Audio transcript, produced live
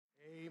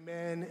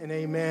Amen and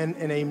amen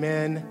and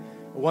amen.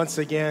 Once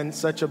again,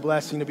 such a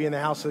blessing to be in the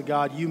house of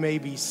God. You may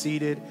be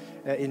seated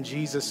in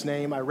Jesus'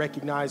 name. I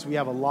recognize we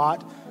have a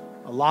lot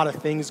of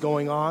things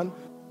going on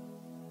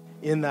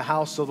in the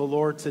house of the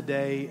Lord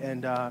today,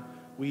 and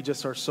we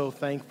just are so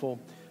thankful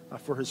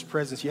for His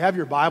presence. You have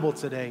your Bible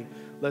today.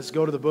 Let's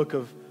go to the book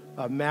of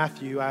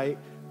Matthew. I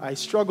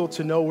struggle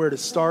to know where to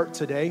start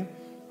today.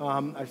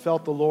 I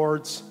felt the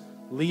Lord's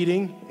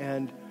leading,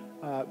 and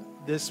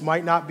this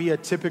might not be a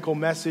typical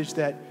message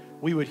that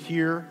we would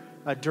hear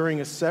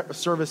during a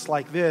service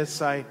like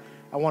this. I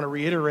want to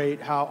reiterate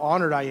how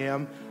honored I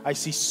am. I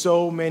see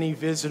so many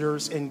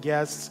visitors and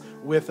guests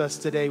with us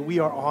today. We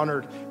are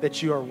honored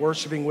that you are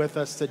worshiping with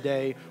us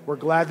today. We're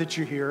glad that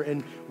you're here,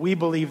 and we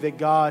believe that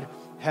God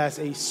has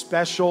a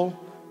special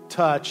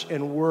touch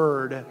and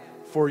word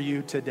for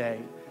you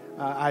today.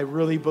 I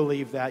really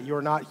believe that.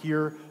 You're not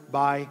here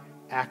by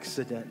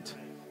accident.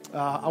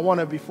 I want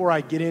to, before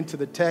I get into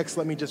the text,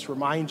 let me just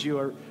remind you,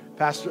 or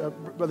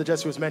Brother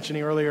Jesse was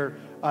mentioning earlier,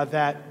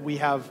 that we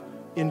have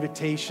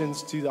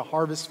invitations to the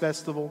Harvest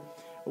Festival.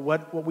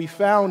 What we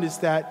found is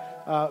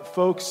that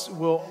folks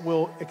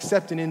will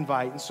accept an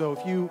invite. And so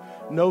if you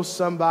know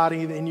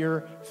somebody in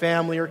your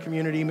family or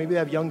community, maybe they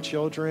have young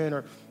children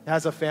or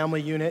has a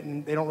family unit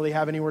and they don't really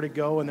have anywhere to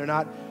go and they're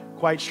not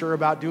quite sure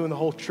about doing the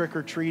whole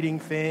trick-or-treating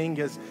thing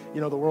because,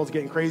 the world's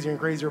getting crazier and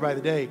crazier by the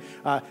day.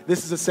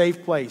 This is a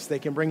safe place. They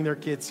can bring their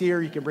kids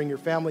here. You can bring your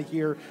family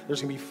here. There's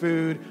going to be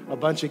food, a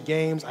bunch of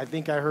games. I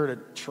think I heard a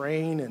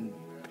train and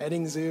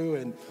petting zoo,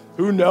 and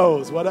who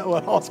knows what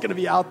else is going to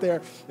be out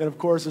there. And, of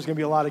course, there's going to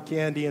be a lot of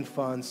candy and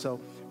fun. So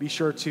be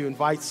sure to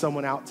invite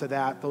someone out to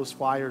that. Those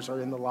flyers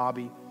are in the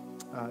lobby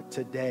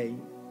today.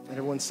 And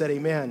everyone said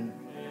amen.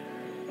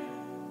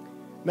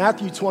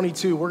 Matthew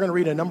 22, we're going to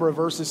read a number of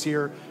verses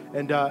here,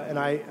 and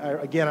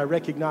I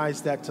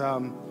recognize that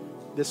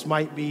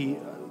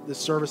this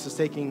service is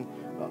taking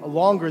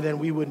longer than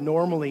we would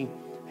normally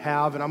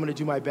have, and I'm going to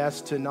do my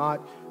best to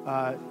not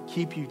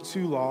keep you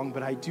too long,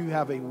 but I do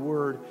have a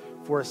word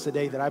for us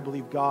today that I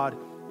believe God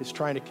is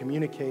trying to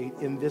communicate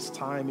in this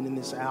time and in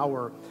this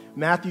hour.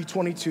 Matthew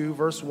 22,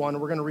 verse 1,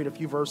 we're going to read a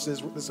few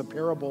verses. This is a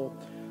parable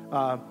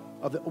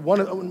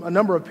a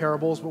number of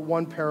parables, but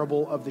one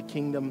parable of the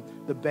kingdom,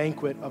 the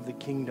banquet of the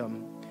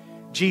kingdom.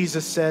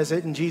 Jesus says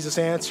it, and Jesus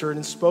answered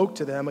and spoke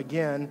to them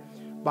again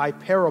by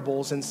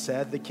parables and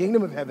said, "The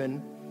kingdom of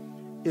heaven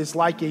is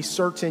like a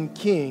certain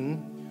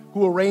king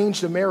who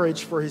arranged a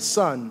marriage for his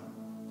son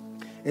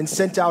and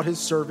sent out his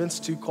servants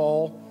to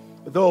call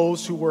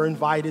those who were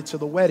invited to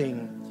the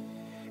wedding.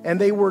 And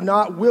they were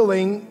not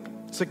willing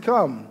to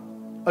come.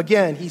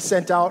 Again, he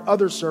sent out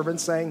other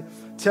servants saying,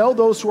 'Tell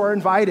those who are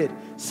invited,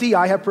 see,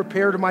 I have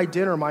prepared my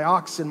dinner, my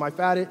oxen, my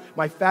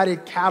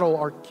fatted cattle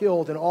are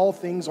killed, and all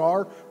things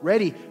are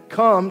ready.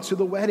 Come to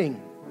the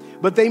wedding.'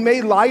 But they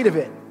made light of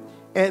it,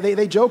 and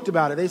they joked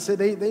about it. They said,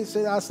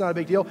 that's not a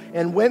big deal,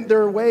 and went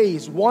their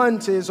ways, one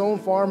to his own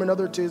farm,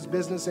 another to his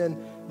business, and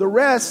the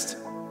rest,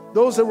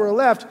 those that were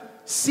left,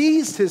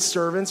 seized his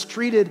servants,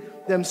 treated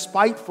them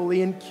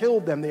spitefully, and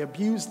killed them." They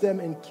abused them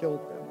and killed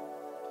them.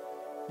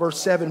 Verse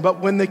 7,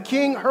 "But when the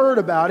king heard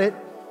about it,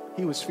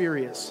 he was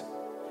furious.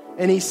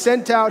 And he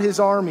sent out his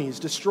armies,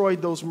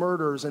 destroyed those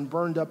murderers, and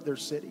burned up their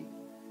city.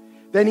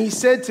 Then he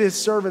said to his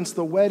servants,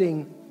 'The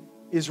wedding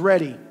is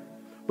ready,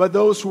 but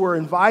those who were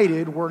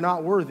invited were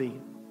not worthy.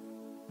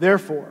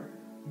 Therefore,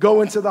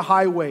 go into the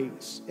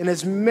highways, and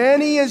as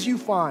many as you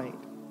find,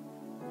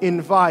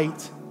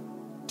 invite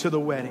to the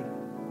wedding.'"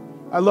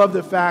 I love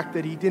the fact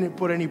that he didn't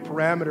put any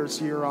parameters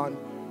here on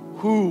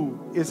who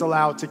is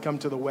allowed to come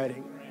to the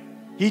wedding.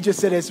 He just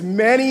said, as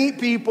many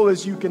people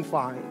as you can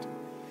find.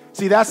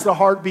 See, that's the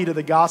heartbeat of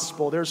the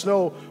gospel. There's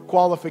no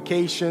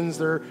qualifications.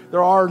 There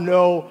are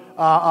no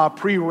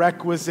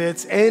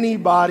prerequisites.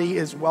 Anybody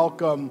is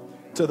welcome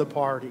to the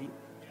party.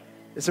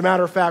 As a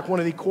matter of fact, one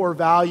of the core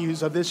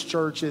values of this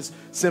church is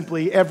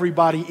simply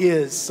everybody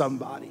is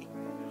somebody.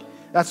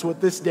 That's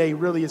what this day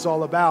really is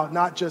all about.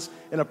 Not just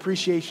an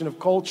appreciation of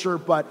culture,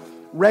 but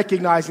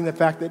recognizing the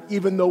fact that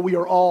even though we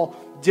are all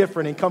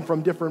different and come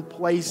from different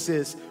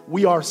places,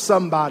 we are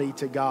somebody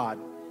to God.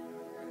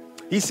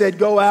 He said,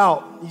 go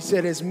out. He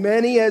said, as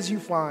many as you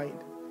find,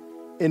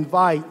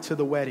 invite to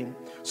the wedding.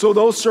 So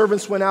those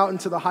servants went out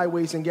into the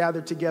highways and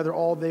gathered together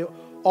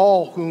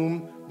all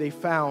whom they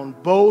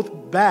found,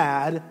 both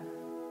bad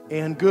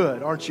and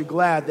good. Aren't you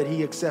glad that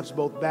he accepts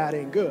both bad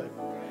and good?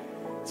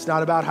 It's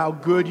not about how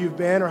good you've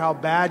been or how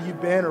bad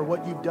you've been or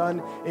what you've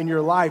done in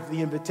your life.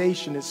 The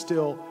invitation is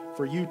still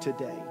for you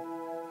today.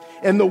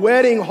 And the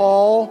wedding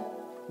hall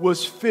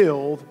was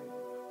filled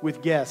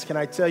with guests. Can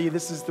I tell you,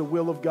 this is the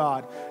will of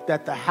God,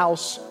 that the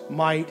house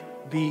might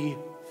be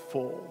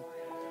full.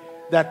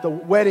 That the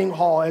wedding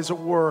hall, as it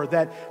were,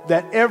 that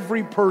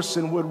every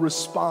person would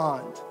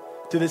respond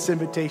to this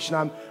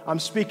invitation. I'm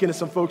speaking to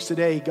some folks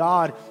today.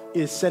 God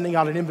is sending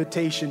out an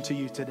invitation to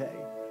you today.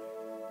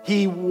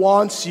 He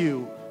wants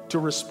you to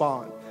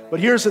respond. But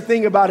here's the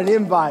thing about an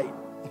invite.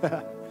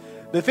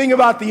 The thing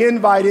about the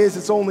invite is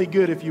it's only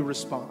good if you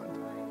respond.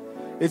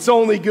 It's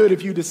only good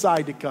if you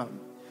decide to come.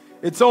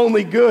 It's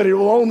only good. It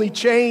will only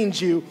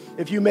change you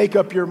if you make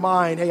up your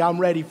mind, hey, I'm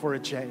ready for a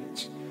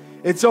change.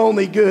 It's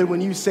only good when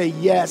you say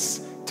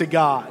yes to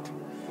God.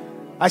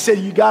 I said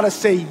you got to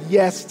say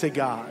yes to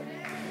God.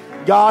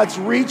 God's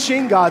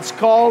reaching, God's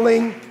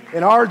calling,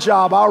 and our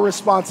job, our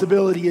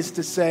responsibility is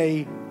to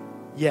say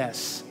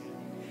yes.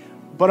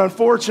 But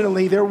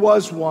unfortunately, there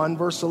was one,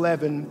 verse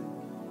 11.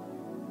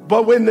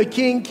 But when the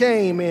king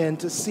came in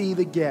to see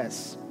the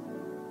guests,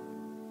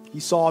 he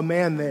saw a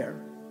man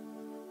there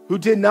who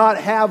did not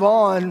have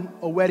on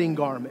a wedding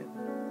garment.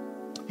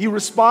 He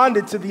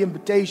responded to the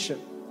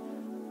invitation,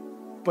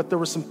 but there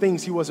were some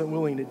things he wasn't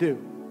willing to do.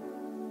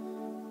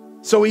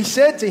 So he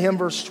said to him,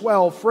 verse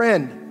 12,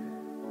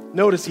 friend.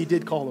 Notice he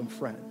did call him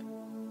friend.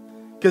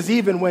 Because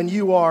even when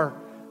you are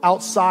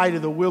outside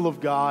of the will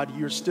of God,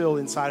 you're still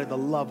inside of the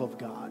love of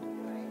God.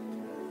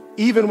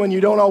 Even when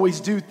you don't always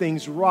do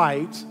things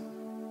right,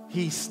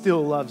 he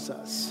still loves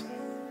us.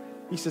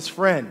 He says,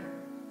 friend,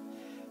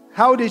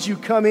 how did you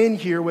come in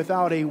here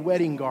without a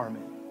wedding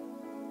garment?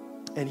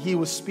 And he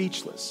was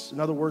speechless.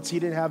 In other words, he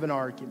didn't have an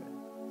argument.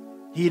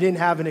 He didn't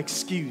have an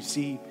excuse.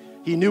 He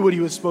knew what he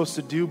was supposed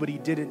to do, but he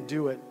didn't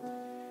do it.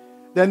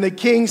 Then the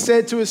king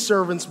said to his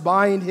servants,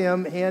 bind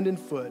him hand and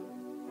foot,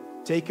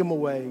 take him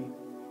away,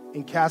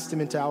 and cast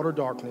him into outer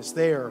darkness.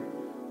 There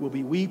will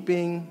be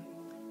weeping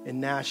and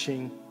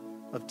gnashing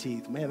of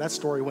teeth. Man, that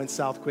story went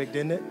south quick,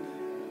 didn't it?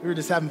 We were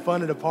just having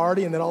fun at a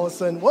party, and then all of a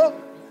sudden, whoop,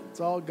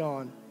 it's all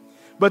gone.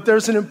 But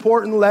there's an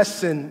important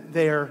lesson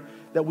there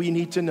that we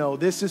need to know.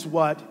 This is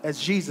what, as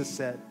Jesus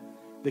said,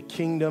 the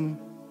kingdom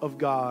of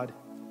God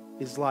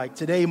is like.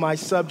 Today, my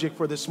subject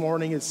for this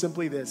morning is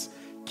simply this: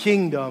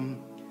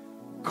 kingdom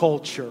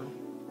culture.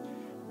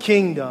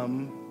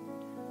 Kingdom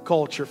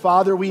culture.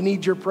 Father, we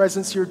need your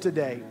presence here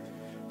today.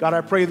 God,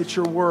 I pray that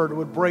your word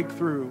would break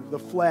through the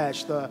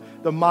flesh, the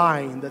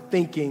mind, the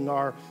thinking,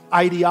 our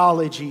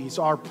ideologies,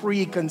 our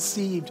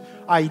preconceived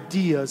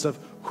ideas of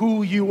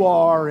who you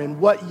are and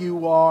what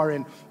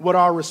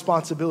our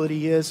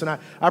responsibility is. And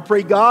I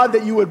pray, God,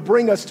 that you would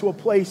bring us to a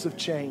place of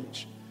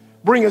change.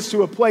 Bring us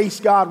to a place,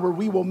 God, where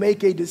we will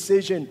make a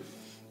decision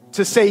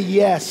to say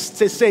yes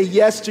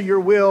to your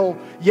will,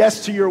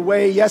 yes to your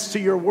way, yes to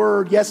your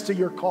word, yes to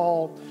your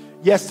call,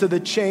 yes to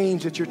the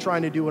change that you're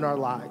trying to do in our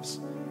lives.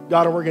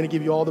 God, and we're going to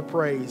give you all the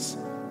praise.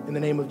 In the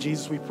name of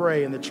Jesus we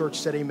pray, and the church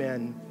said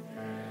amen.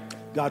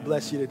 God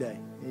bless you today.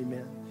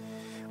 Amen.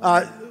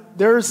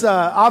 There's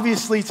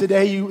obviously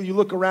today, you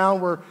look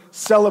around, we're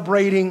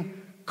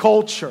celebrating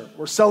culture.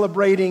 We're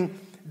celebrating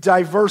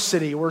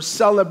diversity. We're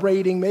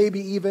celebrating maybe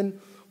even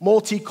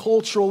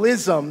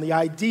multiculturalism, the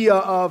idea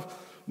of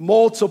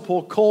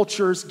multiple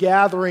cultures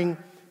gathering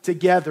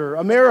together.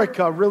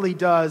 America really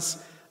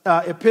does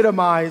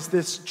epitomize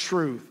this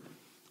truth.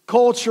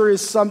 Culture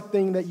is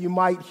something that you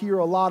might hear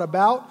a lot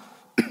about.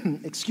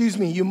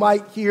 You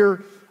might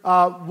hear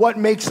what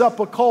makes up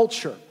a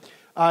culture.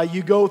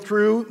 You go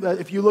through,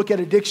 if you look at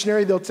a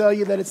dictionary, they'll tell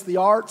you that it's the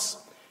arts,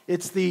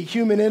 it's the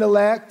human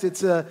intellect,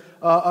 it's a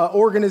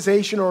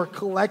organization or a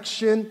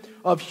collection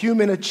of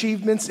human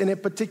achievements in a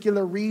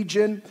particular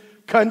region,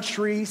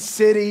 country,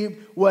 city,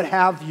 what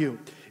have you.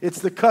 It's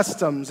the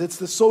customs, it's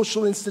the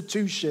social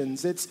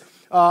institutions, it's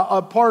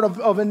a part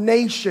of a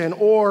nation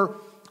or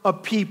a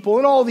people,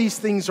 and all these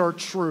things are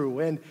true.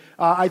 And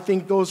I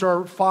think those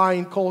are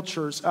fine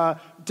cultures,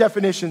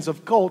 definitions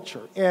of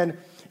culture. And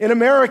in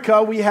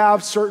America, we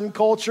have certain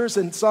cultures,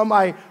 and some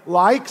I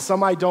like,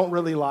 some I don't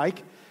really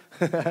like.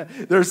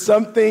 There's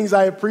some things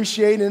I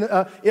appreciate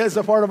as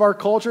a part of our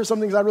culture,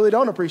 some things I really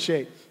don't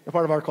appreciate as a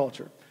part of our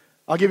culture.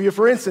 I'll give you,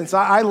 for instance,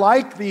 I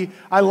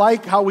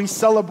like how we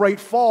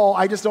celebrate fall.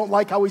 I just don't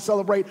like how we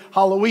celebrate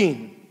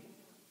Halloween.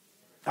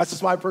 That's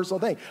just my personal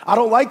thing. I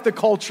don't like the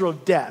culture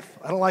of death.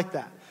 I don't like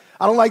that.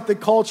 I don't like the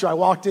culture. I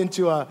walked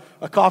into a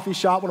coffee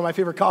shop, one of my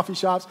favorite coffee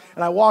shops,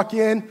 and I walk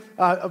in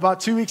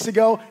about 2 weeks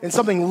ago, and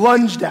something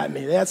lunged at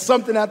me. They had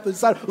something at the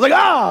side. I was like,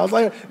 I was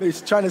like, they're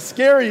trying to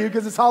scare you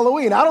because it's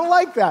Halloween. I don't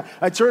like that.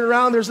 I turn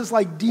around, there's this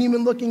like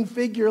demon-looking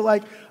figure.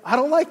 Like, I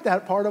don't like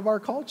that part of our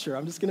culture.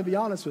 I'm just going to be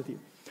honest with you.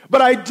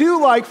 But I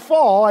do like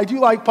fall. I do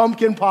like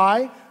pumpkin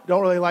pie.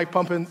 Don't really like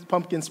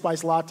pumpkin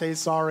spice lattes.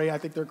 Sorry, I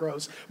think they're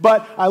gross.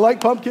 But I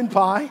like pumpkin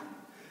pie.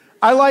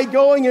 I like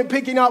going and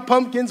picking out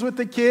pumpkins with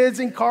the kids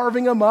and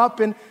carving them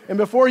up. And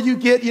before you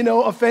get,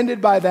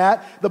 offended by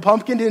that, the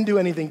pumpkin didn't do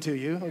anything to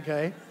you,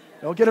 okay?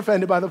 Don't get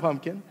offended by the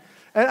pumpkin.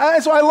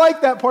 And so I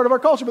like that part of our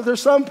culture, but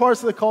there's some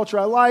parts of the culture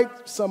I like,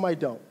 some I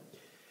don't.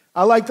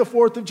 I like the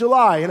 4th of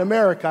July in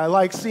America. I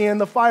like seeing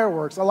the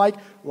fireworks. I like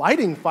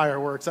lighting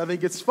fireworks. I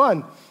think it's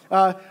fun.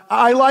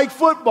 I like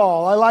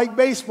football. I like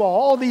baseball.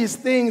 All these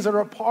things are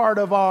a part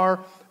of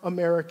our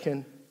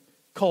American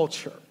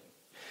culture.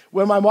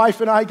 When my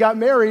wife and I got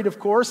married, of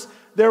course,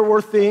 there were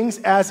things,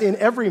 as in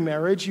every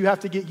marriage, you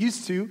have to get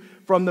used to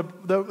from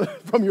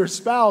from your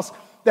spouse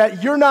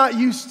that you're not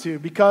used to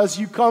because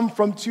you come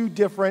from two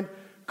different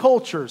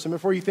cultures. And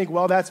before you think,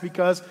 well, that's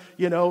because,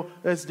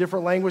 it's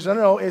different language.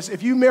 No.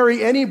 If you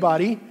marry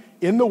anybody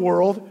in the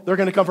world, they're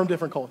going to come from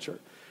different culture.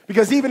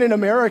 Because even in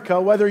America,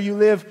 whether you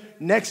live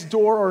next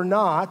door or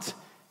not,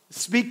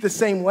 speak the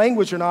same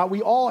language or not,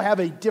 we all have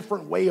a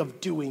different way of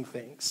doing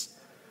things.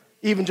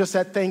 Even just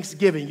at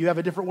Thanksgiving, you have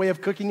a different way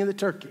of cooking the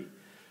turkey.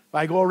 If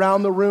I go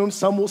around the room,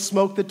 some will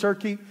smoke the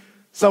turkey,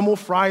 some will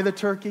fry the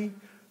turkey,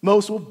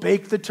 most will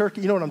bake the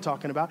turkey. You know what I'm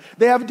talking about.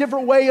 They have a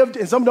different way of,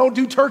 and some don't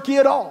do turkey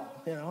at all,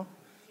 you know.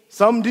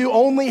 Some do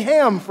only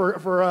ham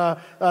for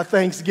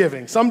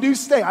Thanksgiving. Some do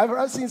steak.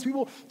 I've seen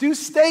people do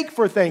steak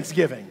for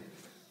Thanksgiving.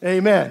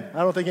 Amen. I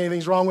don't think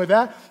anything's wrong with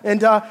that.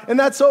 And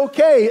that's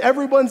okay.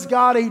 Everyone's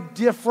got a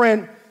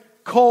different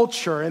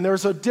culture, and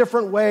there's a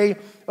different way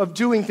of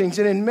doing things.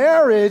 And in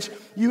marriage,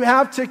 you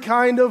have to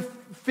kind of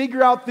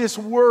figure out this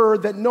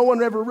word that no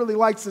one ever really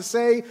likes to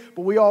say,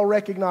 but we all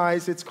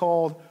recognize. It's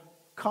called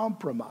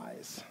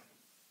compromise.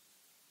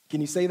 Can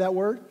you say that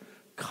word?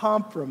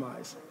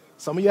 Compromise.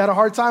 Some of you had a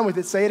hard time with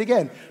it. Say it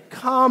again.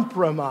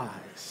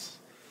 Compromise.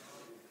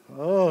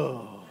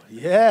 Oh,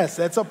 yes,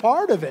 that's a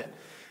part of it.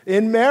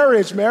 In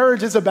marriage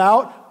is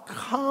about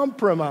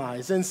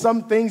compromise. And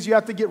some things you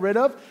have to get rid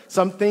of.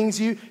 Some things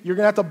you're going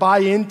to have to buy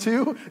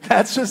into.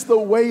 That's just the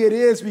way it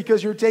is,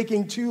 because you're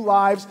taking two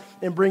lives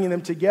and bringing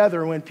them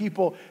together. When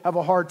people have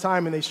a hard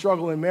time and they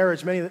struggle in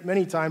marriage,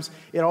 many times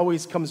it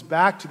always comes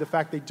back to the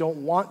fact they don't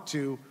want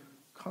to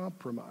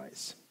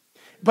compromise.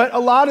 But a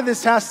lot of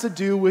this has to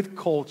do with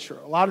culture.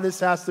 A lot of this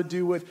has to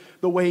do with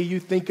the way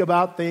you think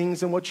about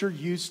things and what you're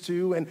used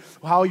to and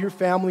how your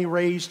family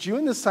raised you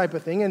and this type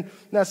of thing. And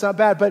that's not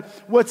bad. But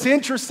what's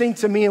interesting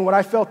to me and what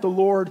I felt the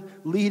Lord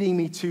leading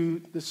me to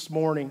this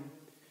morning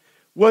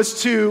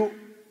was to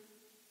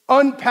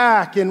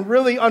unpack and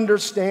really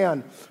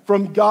understand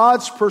from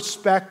God's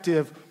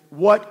perspective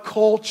what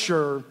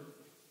culture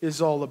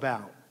is all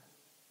about.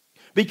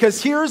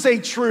 Because here's a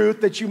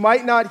truth that you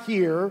might not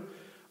hear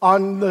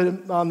on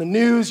the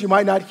news, you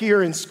might not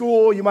hear in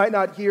school, you might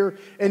not hear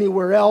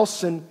anywhere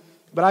else,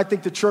 but I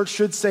think the church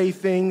should say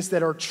things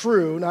that are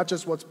true, not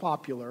just what's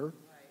popular.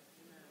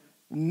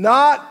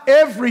 Not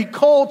every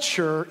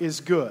culture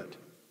is good.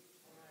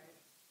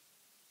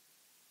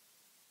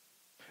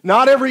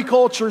 Not every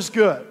culture is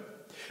good.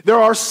 There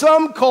are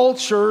some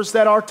cultures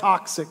that are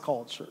toxic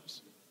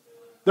cultures.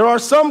 There are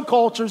some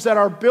cultures that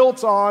are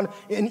built on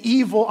an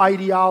evil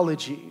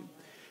ideology.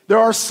 There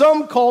are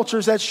some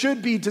cultures that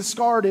should be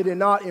discarded and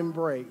not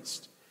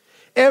embraced.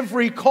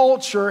 Every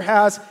culture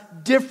has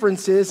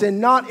differences,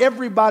 and not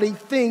everybody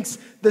thinks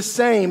the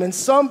same. And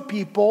some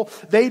people,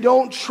 they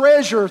don't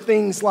treasure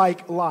things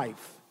like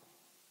life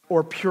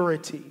or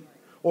purity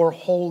or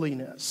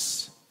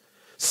holiness.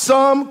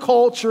 Some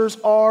cultures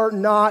are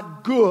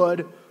not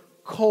good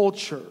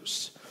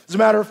cultures. As a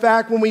matter of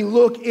fact, when we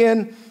look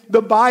in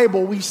the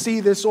Bible, we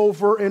see this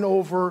over and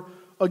over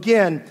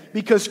again,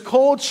 because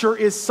culture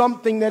is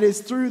something that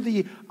is through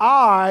the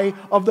eye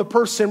of the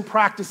person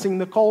practicing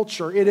the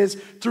culture. It is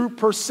through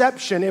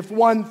perception. If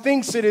one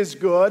thinks it is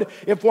good,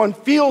 if one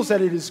feels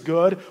that it is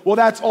good, well,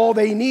 that's all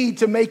they need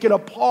to make it a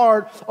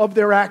part of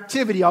their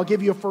activity. I'll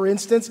give you, for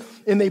instance,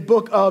 in the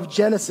book of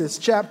Genesis,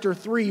 chapter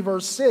 3,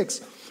 verse 6.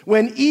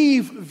 When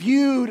Eve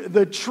viewed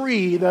the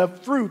tree, the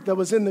fruit that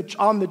was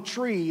on the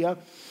tree,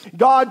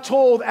 God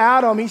told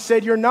Adam, he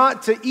said, you're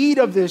not to eat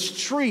of this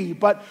tree.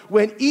 But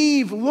when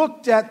Eve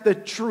looked at the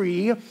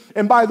tree,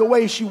 and by the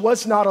way, she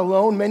was not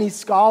alone. Many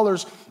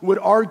scholars would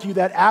argue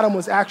that Adam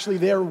was actually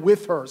there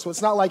with her. So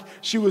it's not like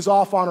she was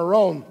off on her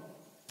own.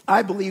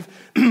 I believe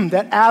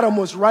that Adam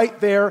was right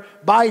there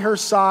by her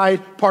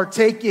side,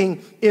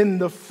 partaking in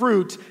the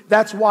fruit.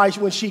 That's why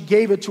when she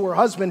gave it to her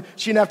husband,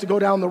 she didn't have to go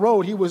down the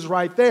road. He was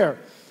right there.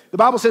 The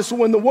Bible says, so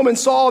when the woman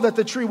saw that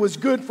the tree was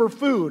good for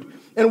food,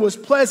 and was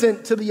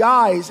pleasant to the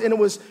eyes,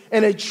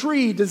 and a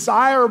tree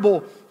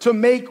desirable to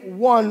make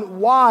one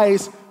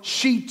wise,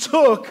 she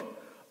took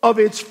of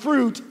its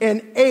fruit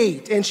and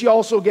ate. And she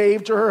also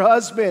gave to her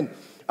husband,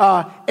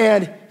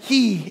 and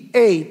he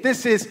ate.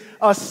 This is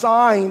a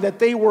sign that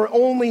they were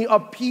only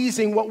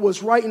appeasing what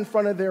was right in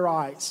front of their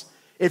eyes.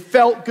 It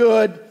felt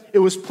good. It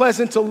was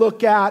pleasant to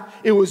look at.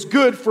 It was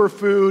good for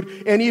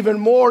food. And even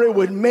more, it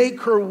would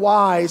make her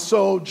wise.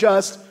 So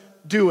just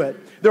do it.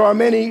 There are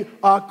many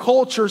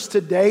cultures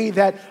today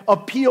that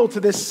appeal to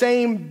the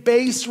same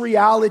base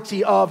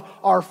reality of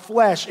our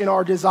flesh and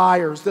our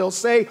desires. They'll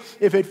say,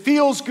 if it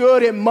feels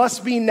good, it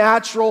must be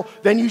natural,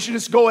 then you should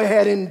just go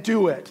ahead and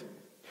do it.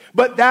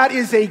 But that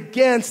is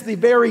against the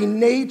very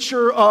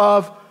nature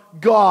of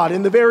God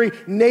and the very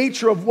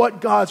nature of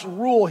what God's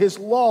rule, His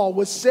law,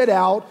 was set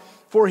out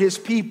for His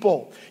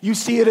people. You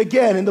see it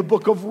again in the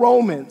book of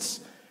Romans.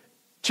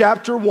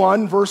 Chapter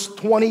 1, verse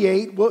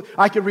 28. Well,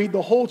 I could read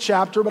the whole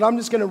chapter, but I'm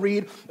just going to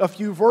read a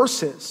few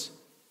verses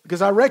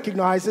because I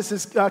recognize this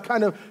is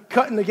kind of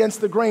cutting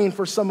against the grain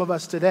for some of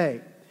us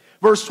today.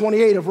 Verse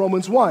 28 of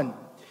Romans 1.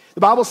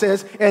 The Bible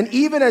says, and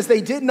even as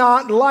they did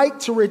not like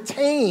to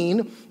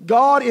retain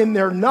God in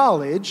their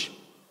knowledge,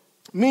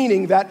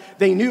 meaning that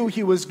they knew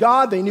He was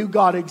God, they knew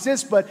God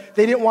exists, but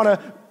they didn't want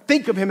to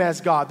think of Him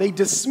as God. They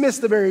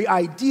dismissed the very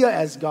idea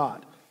as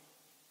God.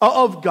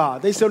 Of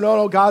God. They said,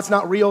 no, God's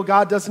not real.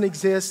 God doesn't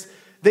exist.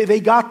 They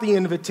got the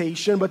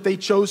invitation, but they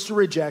chose to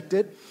reject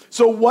it.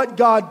 So what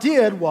God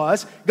did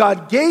was,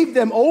 God gave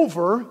them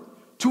over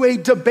to a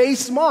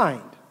debased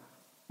mind.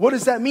 What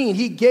does that mean?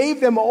 He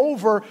gave them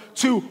over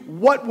to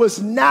what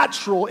was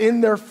natural in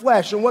their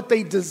flesh and what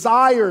they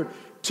desired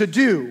to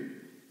do.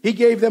 He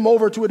gave them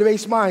over to a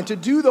debased mind to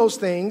do those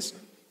things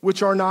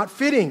which are not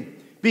fitting,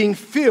 being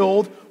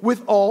filled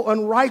with all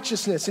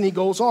unrighteousness. And he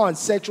goes on,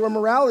 sexual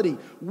immorality,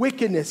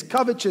 wickedness,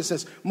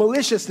 covetousness,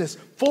 maliciousness,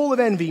 full of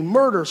envy,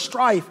 murder,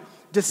 strife,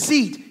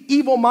 deceit,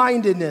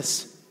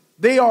 evil-mindedness.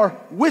 They are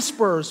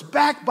whisperers,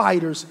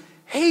 backbiters,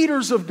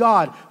 haters of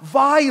God,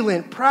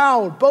 violent,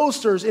 proud,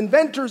 boasters,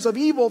 inventors of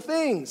evil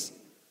things,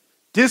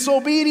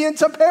 disobedient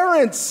to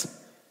parents.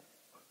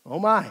 Oh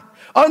my.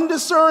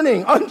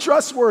 Undiscerning,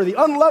 untrustworthy,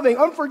 unloving,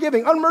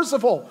 unforgiving,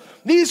 unmerciful.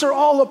 These are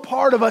all a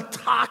part of a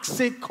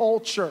toxic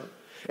culture.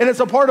 And it's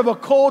a part of a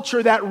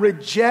culture that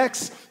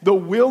rejects the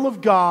will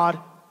of God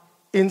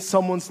in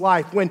someone's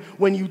life.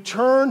 When you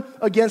turn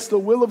against the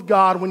will of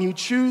God, when you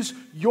choose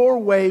your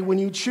way, when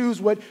you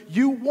choose what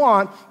you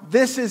want,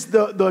 this is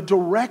the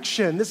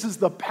direction, this is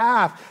the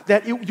path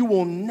that you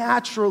will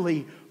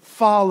naturally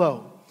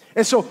follow.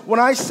 And so when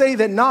I say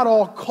that not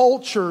all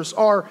cultures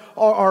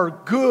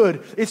are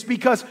good, it's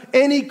because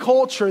any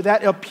culture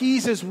that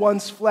appeases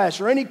one's flesh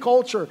or any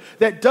culture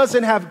that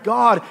doesn't have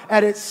God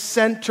at its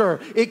center,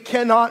 it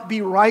cannot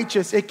be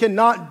righteous. It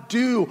cannot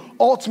do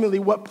ultimately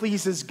what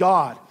pleases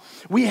God.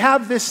 We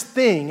have this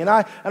thing, and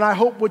I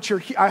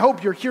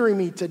hope you're hearing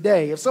me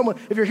today. If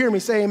you're hearing me,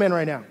 say amen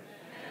right now.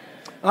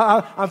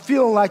 I'm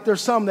feeling like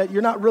there's some that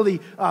you're not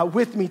really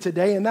with me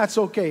today, and that's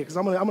okay, because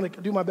I'm gonna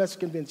do my best to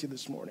convince you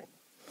this morning.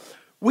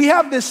 We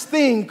have this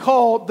thing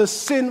called the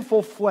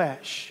sinful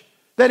flesh.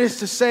 That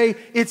is to say,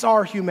 it's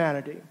our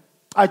humanity.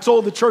 I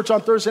told the church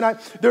on Thursday night,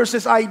 there's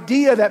this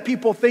idea that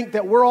people think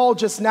that we're all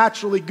just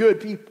naturally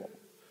good people.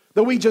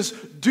 That we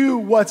just do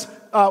what's,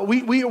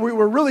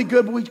 we're really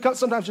good, but we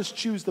sometimes just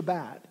choose the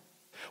bad.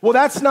 Well,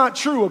 that's not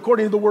true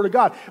according to the Word of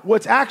God.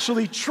 What's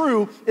actually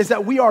true is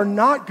that we are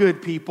not good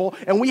people,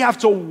 and we have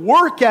to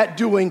work at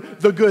doing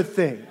the good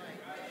thing.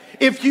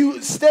 If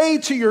you stay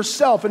to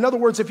yourself, in other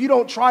words, if you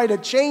don't try to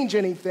change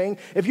anything,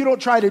 if you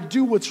don't try to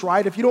do what's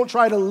right, if you don't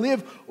try to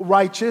live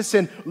righteous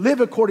and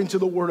live according to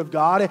the Word of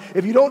God,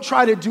 if you don't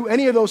try to do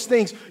any of those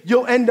things,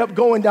 you'll end up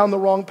going down the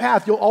wrong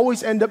path. You'll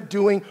always end up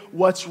doing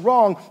what's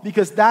wrong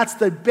because that's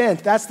the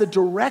bent, that's the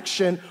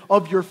direction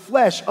of your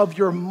flesh, of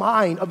your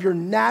mind, of your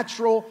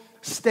natural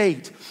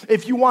state.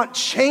 If you want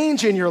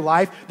change in your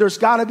life, there's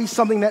got to be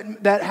something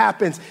that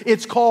happens.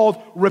 It's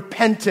called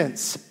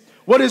repentance.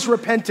 What is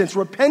repentance?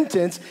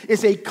 Repentance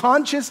is a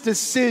conscious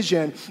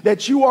decision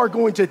that you are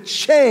going to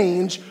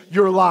change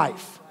your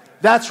life.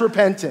 That's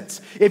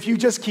repentance. If you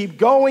just keep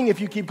going,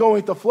 if you keep going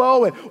with the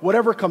flow and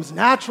whatever comes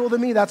natural to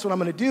me, that's what I'm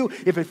going to do.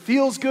 If it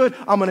feels good,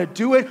 I'm going to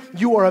do it.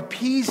 You are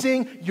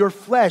appeasing your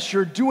flesh.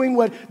 You're doing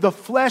what the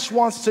flesh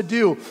wants to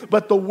do.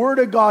 But the Word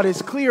of God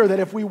is clear that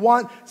if we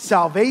want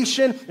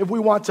salvation, if we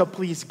want to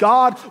please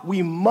God,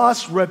 we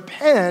must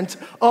repent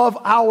of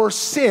our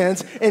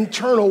sins and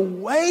turn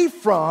away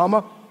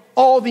from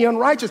all the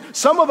unrighteous.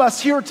 Some of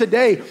us here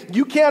today,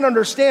 you can't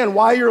understand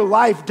why your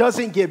life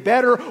doesn't get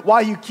better,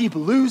 why you keep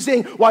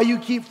losing, why you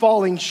keep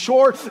falling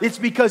short. It's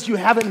because you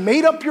haven't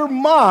made up your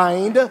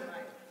mind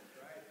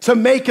to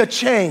make a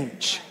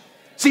change.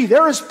 See,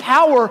 there is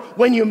power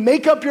when you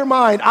make up your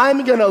mind,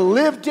 I'm going to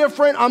live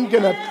different, I'm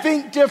going to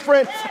think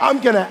different, I'm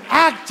going to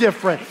act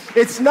different.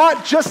 It's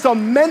not just a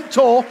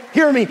mental,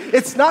 hear me,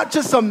 it's not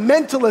just a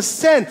mental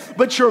assent,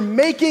 but you're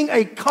making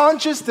a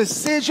conscious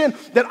decision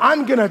that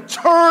I'm going to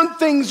turn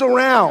things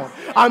around.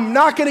 I'm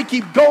not going to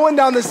keep going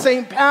down the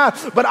same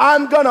path, but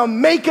I'm going to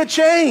make a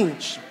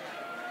change.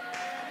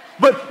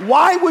 But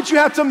why would you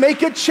have to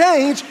make a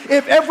change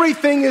if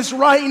everything is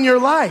right in your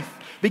life?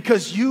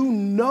 Because you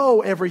know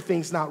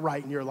everything's not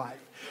right in your life.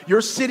 You're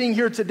sitting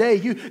here today,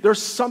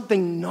 there's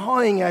something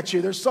gnawing at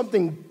you. There's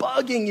something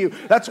bugging you.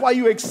 That's why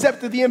you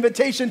accepted the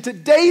invitation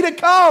today to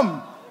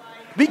come.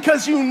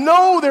 Because you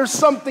know there's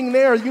something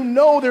there. You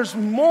know there's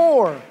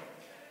more.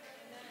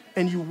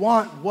 And you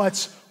want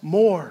what's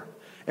more.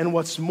 And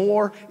what's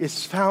more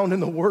is found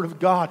in the Word of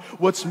God.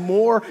 What's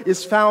more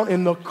is found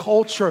in the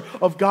culture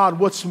of God.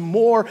 What's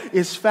more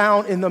is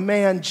found in the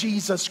man,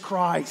 Jesus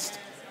Christ.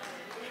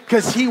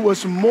 Because he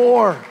was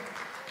more.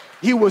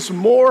 He was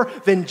more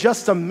than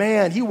just a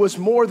man. He was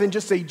more than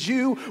just a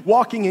Jew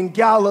walking in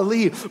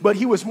Galilee. But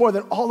he was more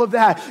than all of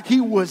that.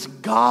 He was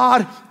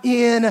God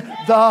in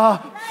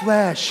the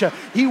flesh.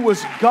 He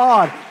was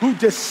God who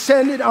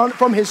descended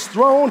from his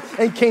throne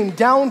and came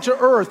down to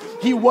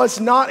earth. He was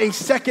not a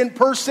second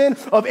person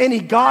of any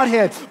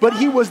Godhead, but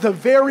he was the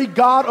very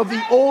God of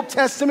the Old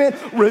Testament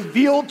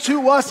revealed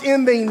to us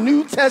in the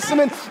New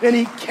Testament. And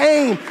he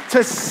came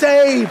to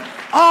save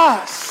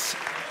us.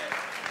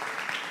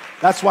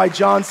 That's why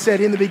John said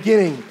in the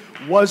beginning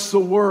was the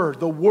Word.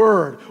 The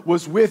Word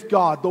was with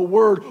God. The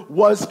Word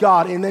was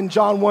God. And then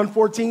John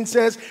 1:14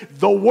 says,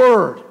 the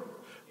Word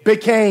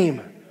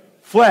became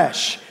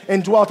flesh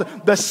and dwelt.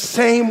 The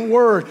same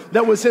word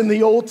that was in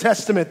the Old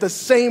Testament, the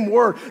same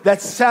word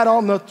that sat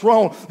on the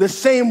throne, the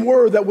same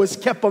word that was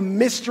kept a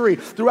mystery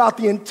throughout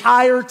the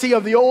entirety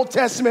of the Old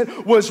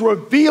Testament was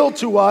revealed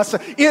to us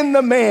in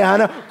the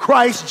man,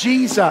 Christ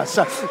Jesus.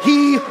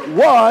 He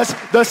was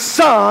the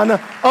Son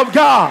of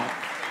God.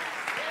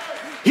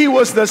 He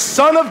was the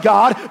Son of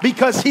God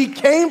because he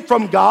came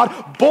from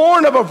God,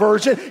 born of a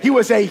virgin. He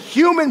was a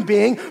human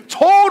being,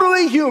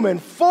 totally human,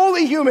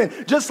 fully human,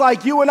 just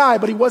like you and I.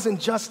 But he wasn't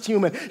just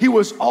human. He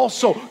was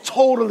also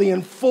totally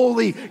and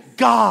fully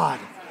God.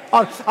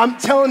 I'm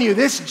telling you,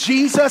 this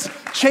Jesus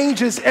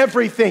changes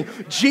everything.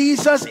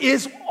 Jesus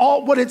is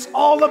all what it's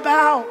all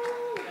about.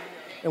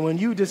 And when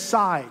you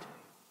decide,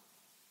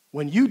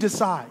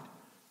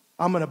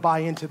 I'm going to buy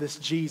into this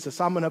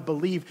Jesus, I'm going to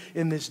believe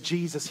in this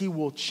Jesus, he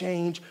will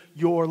change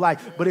your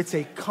life. But it's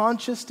a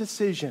conscious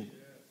decision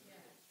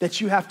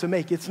that you have to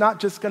make. It's not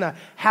just going to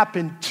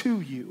happen to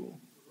you.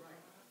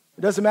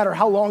 It doesn't matter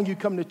how long you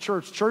come to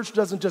church. Church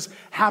doesn't just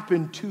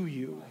happen to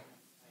you.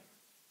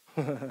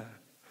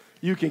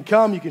 You can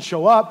come, you can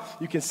show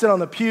up, you can sit on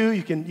the pew,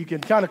 you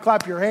can kind of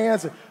clap your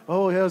hands, and,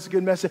 oh, yeah, that's a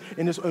good message,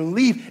 and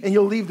leave, and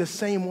you'll leave the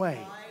same way.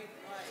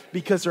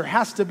 Because there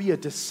has to be a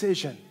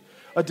decision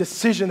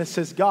that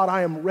says, God,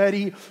 I am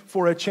ready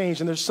for a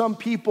change. And there's some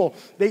people,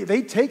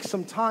 they take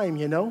some time,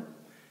 you know.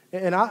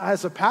 And I,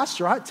 as a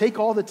pastor, I take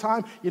all the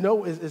time, you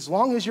know, as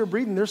long as you're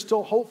breathing, there's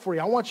still hope for you.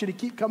 I want you to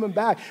keep coming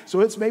back. So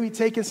it's maybe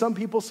taking some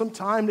people some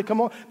time to come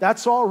on.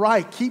 That's all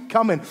right. Keep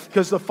coming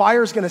because the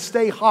fire's going to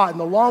stay hot. And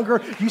the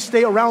longer you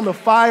stay around the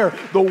fire,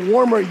 the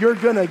warmer you're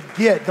going to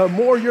get, the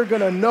more you're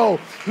going to know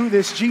who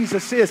this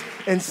Jesus is.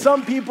 And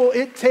some people,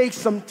 it takes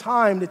some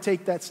time to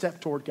take that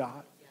step toward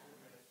God.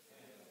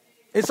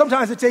 And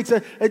sometimes it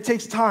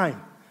takes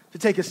time to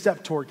take a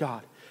step toward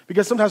God.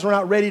 Because sometimes we're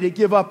not ready to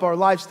give up our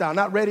lifestyle,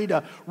 not ready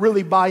to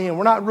really buy in.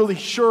 We're not really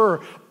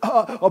sure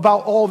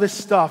about all this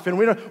stuff. And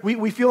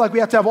we feel like we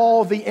have to have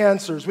all the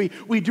answers.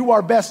 We do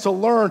our best to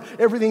learn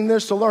everything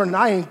there's to learn. And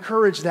I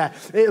encourage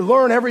that.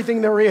 Learn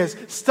everything there is.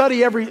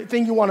 Study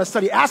everything you want to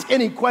study. Ask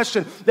any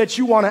question that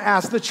you want to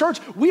ask. The church,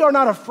 we are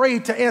not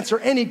afraid to answer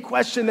any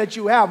question that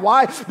you have.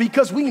 Why?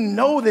 Because we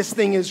know this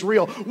thing is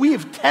real.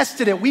 We've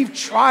tested it. We've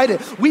tried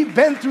it. We've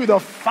been through the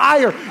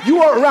fire.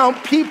 You are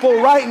around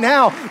people right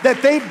now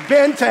that they've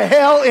been to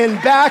hell and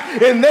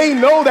back, and they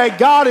know that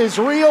God is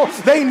real.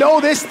 They know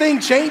this thing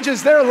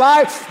changes their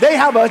life. They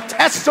have a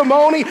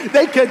testimony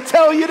they could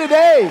tell you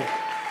today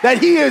that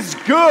he is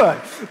good.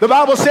 The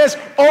Bible says,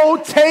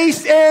 oh,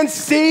 taste and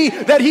see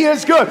that he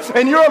is good.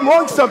 And you're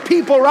amongst the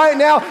people right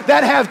now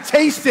that have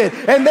tasted,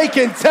 and they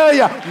can tell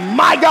you,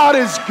 my God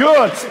is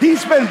good.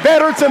 He's been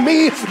better to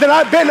me than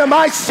I've been to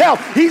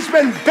myself. He's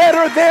been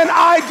better than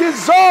I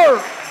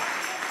deserve.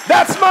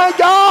 That's my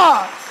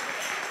God.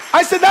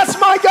 I said, that's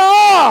my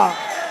God.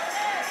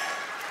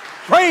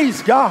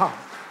 Praise God.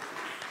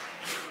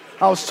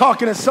 I was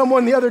talking to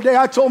someone the other day.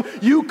 I told him,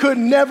 you could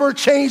never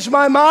change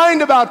my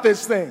mind about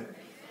this thing.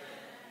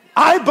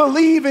 I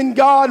believe in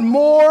God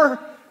more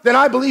than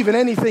I believe in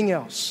anything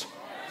else.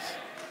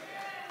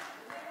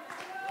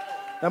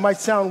 That might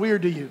sound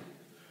weird to you.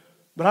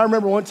 But I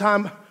remember one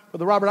time,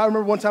 Brother Robert, I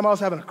was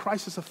having a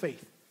crisis of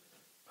faith.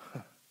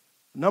 A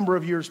number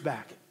of years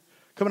back.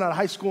 Coming out of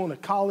high school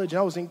and college. And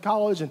I was in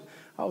college and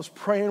I was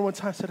praying one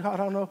time. I said, God,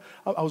 I don't know.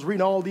 I was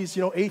reading all these,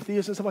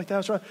 atheists and stuff like that. I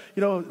was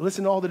trying,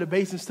 listening to all the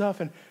debates and stuff.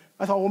 And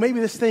I thought, well, maybe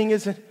this thing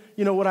isn't,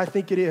 what I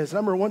think it is. And I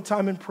remember one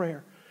time in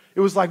prayer, it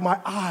was like my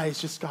eyes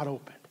just got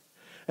opened.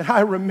 And I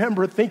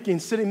remember thinking,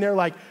 sitting there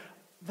like,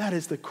 that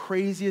is the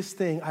craziest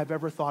thing I've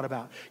ever thought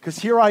about. Because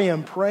here I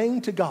am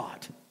praying to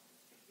God.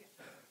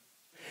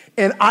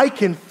 And I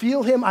can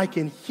feel him. I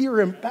can hear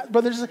him.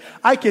 Brothers,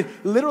 I can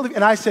literally,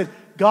 and I said,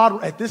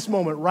 God, at this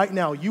moment right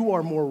now, you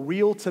are more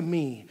real to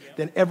me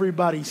than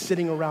everybody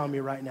sitting around me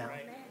right now.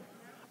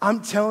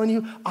 I'm telling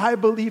you, I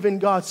believe in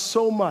God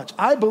so much.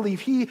 I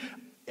believe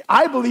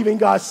in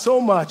God so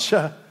much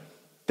that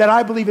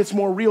I believe it's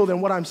more real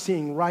than what I'm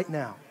seeing right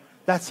now.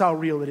 That's how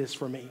real it is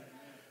for me.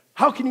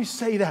 How can you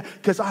say that?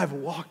 Because I've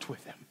walked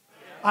with him.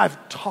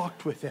 I've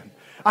talked with him.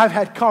 I've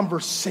had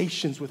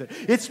conversations with it.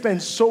 It's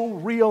been so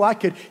real I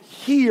could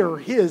hear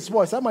his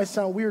voice. That might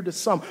sound weird to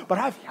some, but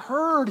I've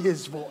heard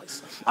his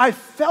voice. I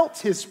felt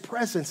his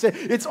presence.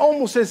 It's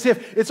almost as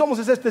if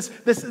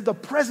the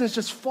presence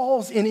just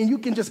falls in and you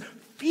can just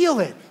feel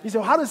it. You say,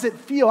 well, how does it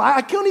feel?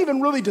 I can't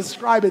even really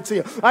describe it to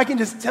you. I can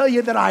just tell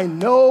you that I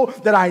know,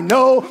 that I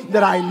know,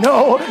 that I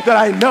know, that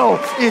I know.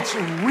 It's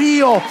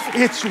real.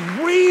 It's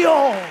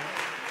real.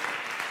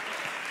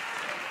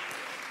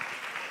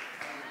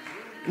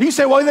 And you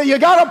say, well, you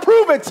got to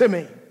prove it to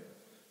me.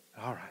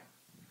 All right.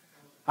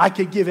 I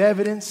could give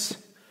evidence.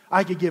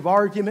 I could give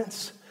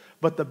arguments.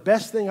 But the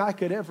best thing I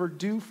could ever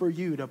do for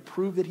you to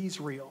prove that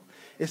he's real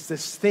is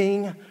this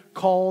thing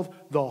called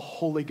the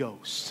Holy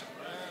Ghost.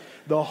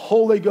 The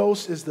Holy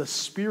Ghost is the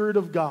Spirit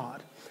of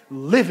God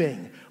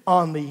living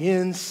on the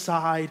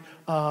inside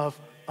of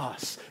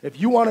us. If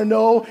you want to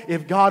know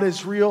if God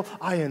is real,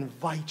 I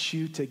invite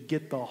you to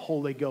get the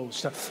Holy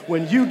Ghost.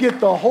 When you get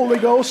the Holy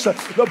Ghost,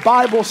 the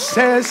Bible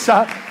says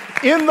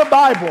in the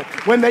Bible,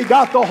 when they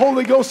got the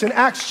Holy Ghost in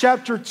Acts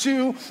chapter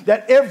 2,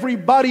 that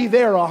everybody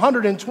there,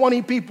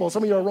 120 people,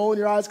 some of you are rolling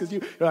your eyes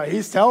because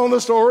he's telling the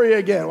story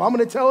again. Well, I'm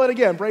going to tell it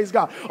again, praise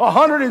God.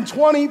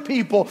 120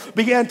 people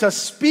began to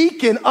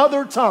speak in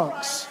other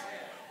tongues.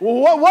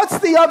 Well, what's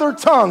the other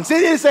tongues?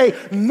 It is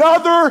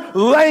another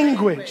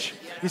language.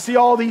 You see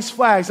all these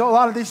flags, a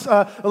lot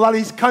of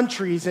these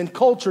countries and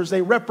cultures,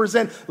 they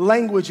represent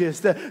languages.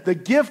 The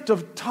gift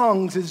of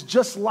tongues is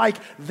just like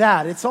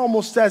that. It's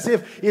almost as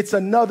if it's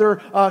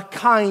another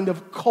kind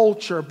of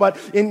culture. But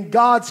in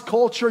God's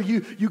culture,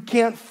 you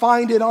can't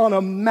find it on a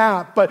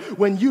map. But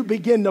when you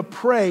begin to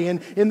pray, and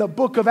in the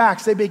book of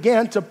Acts, they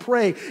began to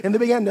pray and they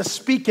began to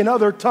speak in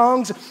other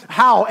tongues.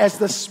 How? As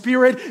the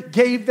Spirit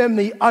gave them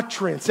the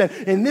utterance.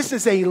 And this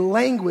is a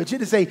language.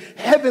 It is a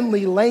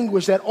heavenly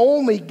language that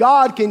only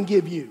God can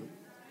give you.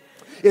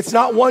 It's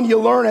not one you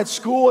learn at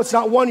school. It's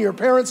not one your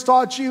parents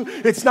taught you.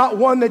 It's not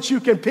one that you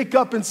can pick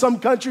up in some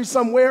country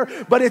somewhere,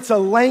 but it's a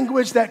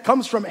language that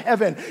comes from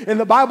heaven. And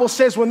the Bible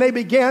says when they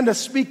began to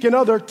speak in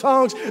other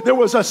tongues, there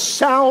was a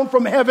sound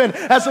from heaven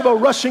as of a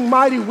rushing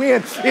mighty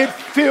wind. It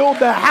filled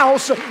the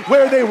house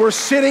where they were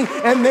sitting,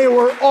 and they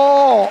were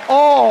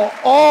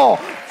all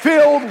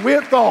filled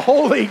with the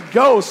Holy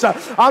Ghost.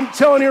 I'm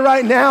telling you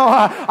right now,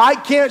 I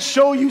can't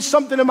show you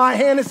something in my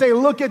hand and say,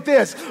 look at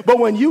this. But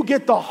when you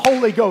get the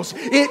Holy Ghost,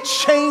 it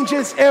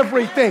changes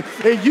everything.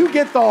 If you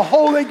get the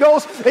Holy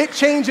Ghost, it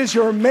changes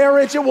your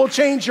marriage. It will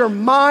change your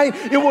mind.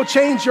 It will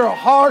change your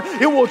heart.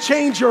 It will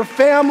change your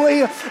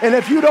family. And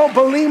if you don't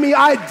believe me,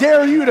 I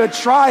dare you to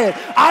try it.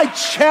 I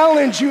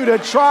challenge you to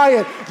try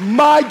it.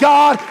 My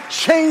God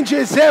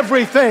changes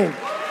everything.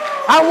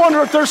 I wonder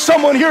if there's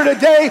someone here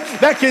today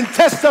that can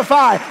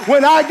testify.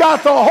 When I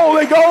got the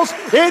Holy Ghost,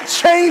 it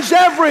changed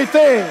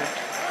everything.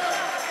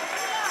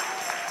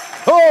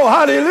 Oh,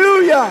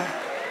 hallelujah.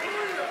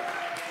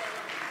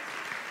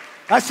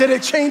 I said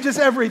it changes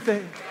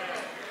everything.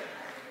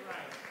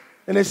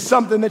 And it's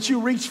something that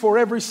you reach for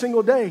every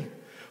single day.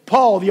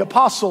 Paul, the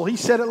apostle, he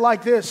said it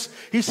like this.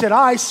 He said,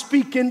 I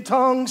speak in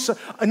tongues.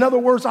 In other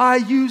words,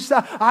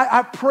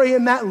 I pray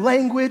in that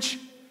language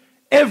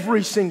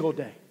every single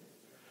day.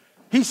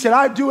 He said,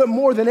 I do it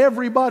more than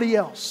everybody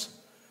else.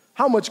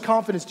 How much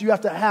confidence do you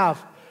have to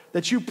have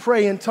that you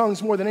pray in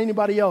tongues more than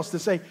anybody else to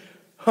say,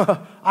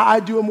 I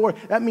do it more?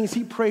 That means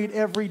he prayed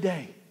every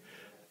day.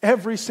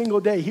 Every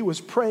single day he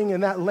was praying in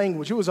that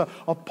language. It was a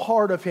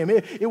part of him.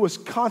 It was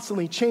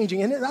constantly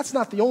changing. And that's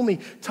not the only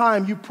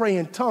time you pray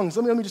in tongues.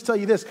 Let me just tell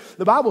you this.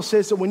 The Bible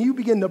says that when you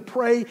begin to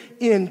pray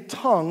in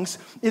tongues,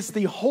 it's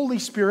the Holy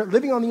Spirit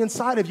living on the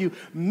inside of you,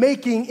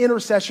 making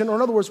intercession, or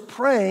in other words,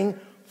 praying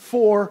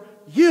for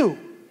you.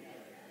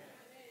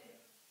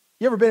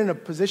 You ever been in a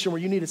position where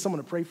you needed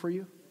someone to pray for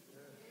you?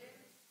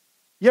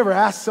 You ever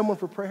asked someone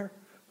for prayer?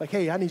 Like,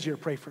 hey, I need you to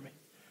pray for me.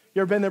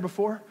 You ever been there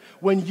before?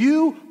 When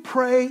you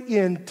pray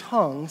in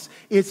tongues,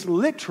 it's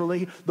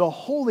literally the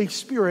Holy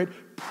Spirit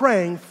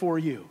praying for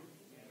you.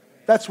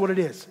 That's what it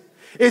is.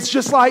 It's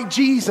just like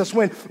Jesus.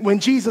 When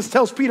Jesus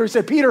tells Peter, he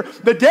said, Peter,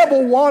 the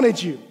devil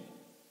wanted you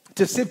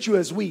to sift you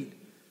as wheat.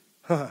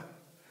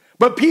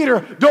 But Peter,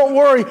 don't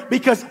worry,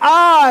 because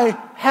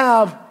I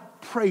have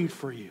prayed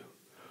for you.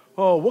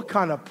 Oh, what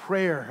kind of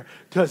prayer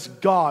does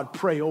God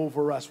pray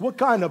over us? What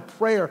kind of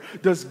prayer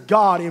does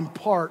God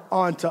impart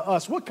onto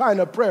us? What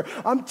kind of prayer?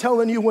 I'm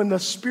telling you, when the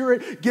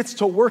Spirit gets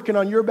to working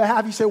on your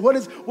behalf, you say,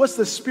 what's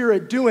the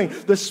Spirit doing?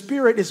 The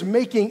Spirit is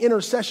making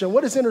intercession.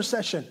 What is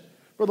intercession?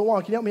 Brother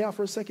Juan, can you help me out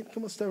for a second?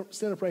 Come on,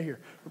 stand up right here.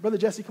 Brother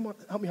Jesse, come on,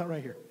 help me out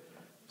right here.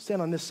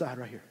 Stand on this side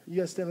right here.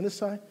 You guys stand on this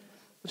side?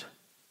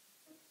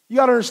 You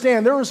got to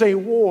understand, there is a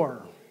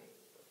war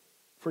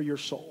for your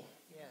soul.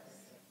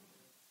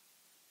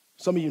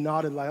 Some of you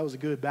nodded like that was a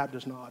good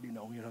Baptist nod, you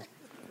know.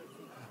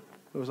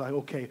 It was like,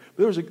 okay.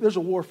 But there's a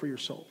war for your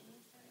soul.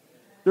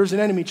 There's an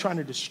enemy trying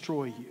to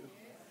destroy you,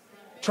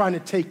 trying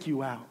to take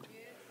you out.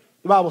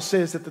 The Bible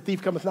says that the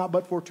thief cometh not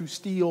but for to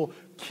steal,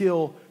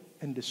 kill,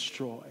 and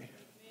destroy.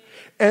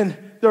 And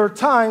there are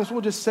times,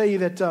 we'll just say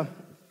that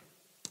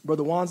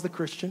Brother Juan's the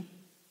Christian.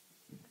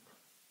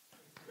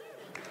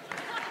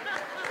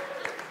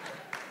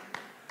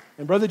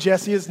 And Brother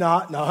Jesse is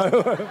not.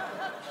 No.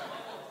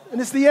 And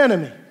it's the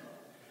enemy.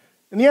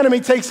 And the enemy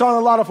takes on a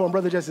lot of forms.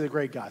 Brother Jesse's a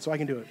great guy, so I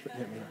can do it.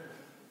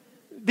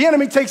 The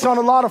enemy takes on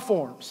a lot of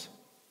forms.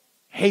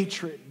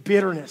 Hatred,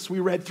 bitterness.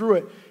 We read through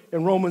it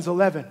in Romans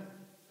 11.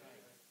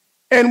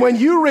 And when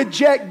you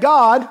reject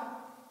God,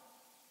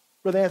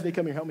 Brother Anthony,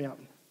 come here, help me out.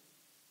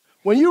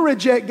 When you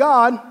reject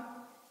God,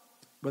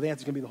 Brother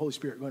Anthony's going to be the Holy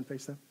Spirit. Go ahead and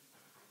face them.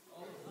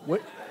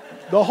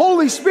 The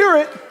Holy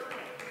Spirit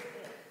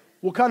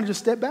will kind of just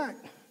step back.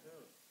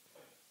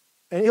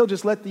 And he'll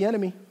just let the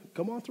enemy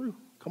come on through.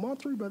 Come on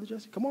through, Brother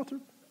Jesse. Come on through.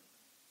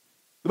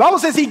 The Bible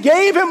says he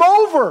gave him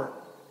over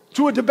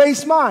to a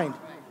debased mind.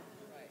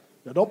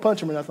 Now, don't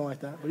punch him or nothing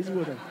like that, but he's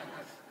good.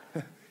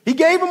 He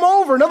gave him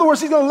over. In other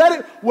words, he's going to let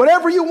it,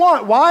 whatever you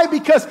want. Why?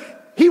 Because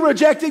He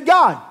rejected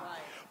God.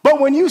 But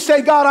when you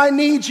say, God, I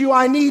need you,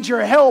 I need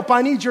your help,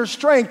 I need your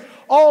strength,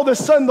 all of a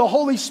sudden the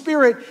Holy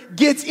Spirit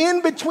gets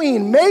in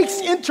between,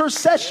 makes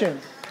intercession.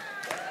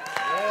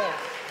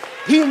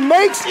 He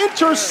makes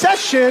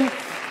intercession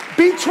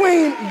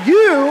between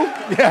you,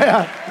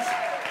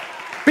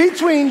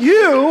 between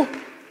you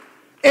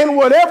and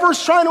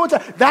whatever's trying to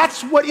attack.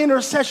 That's what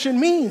intercession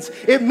means.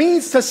 It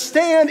means to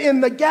stand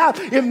in the gap.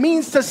 It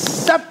means to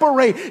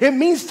separate. It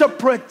means to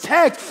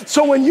protect.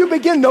 So when you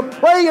begin to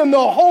pray in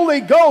the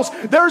Holy Ghost,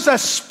 there's a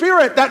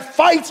spirit that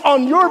fights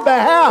on your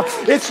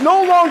behalf. It's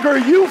no longer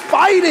you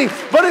fighting,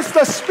 but it's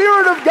the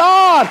Spirit of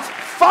God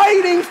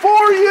fighting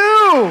for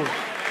you.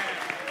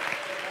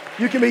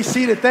 You can be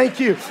seated. Thank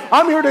you.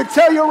 I'm here to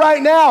tell you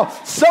right now,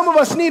 some of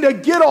us need to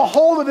get a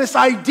hold of this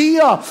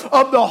idea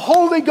of the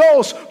Holy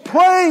Ghost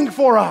praying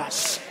for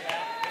us,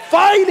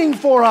 fighting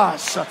for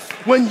us.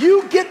 When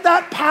you get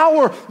that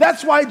power,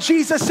 that's why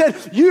Jesus said,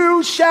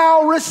 you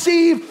shall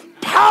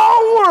receive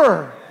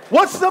power.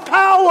 What's the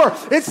power?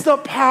 It's the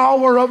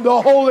power of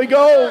the Holy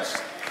Ghost.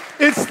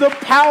 It's the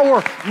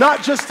power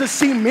not just to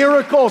see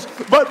miracles,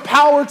 but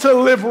power to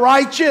live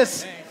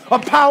righteous, a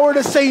power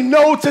to say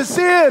no to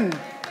sin.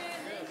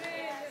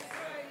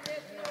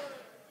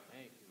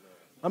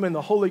 I'm in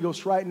the Holy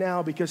Ghost right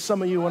now because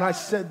some of you, when I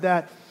said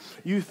that,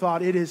 you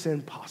thought it is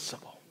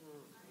impossible.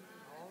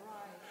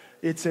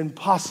 It's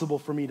impossible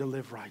for me to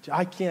live right.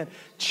 I can't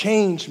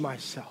change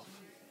myself.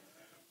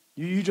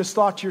 You just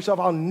thought to yourself,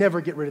 I'll never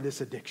get rid of this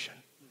addiction.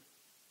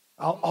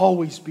 I'll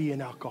always be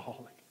an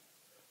alcoholic.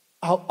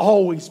 I'll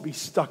always be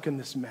stuck in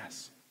this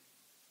mess.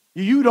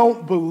 You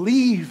don't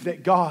believe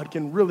that God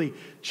can really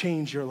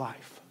change your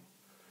life.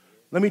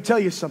 Let me tell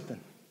you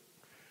something.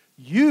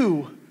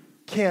 You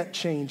can't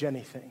change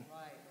anything.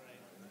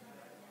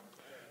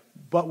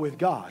 But with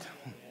God.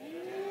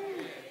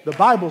 The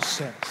Bible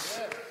says,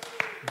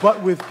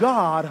 but with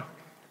God,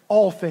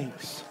 all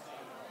things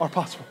are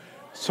possible.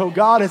 So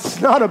God, it's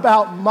not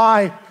about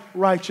my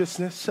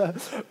righteousness,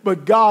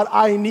 but God,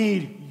 I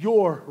need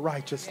your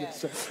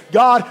righteousness.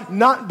 God,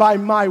 not by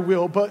my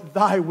will, but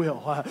thy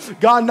will.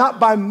 God, not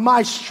by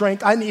my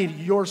strength, I need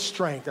your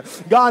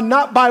strength. God,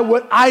 not by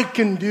what I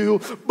can do,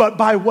 but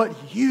by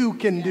what you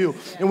can do.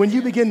 And when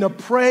you begin to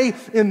pray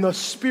in the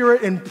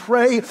Spirit and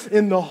pray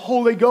in the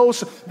Holy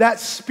Ghost,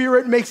 that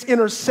Spirit makes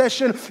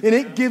intercession and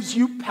it gives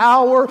you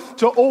power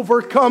to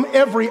overcome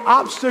every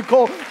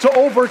obstacle, to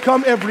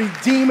overcome every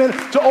demon,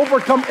 to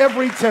overcome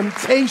every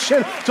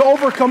temptation, to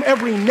overcome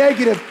every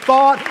negative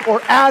thought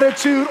or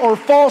attitude or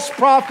false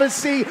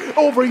prophecy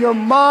over your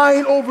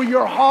mind, over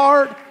your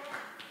heart.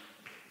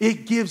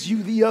 It gives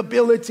you the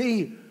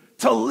ability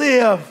to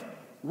live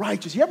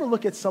righteous. You ever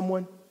look at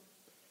someone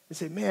and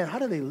say, man, how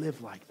do they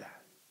live like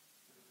that?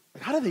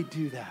 Like, how do they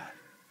do that?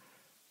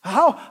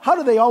 How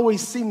do they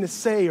always seem to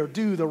say or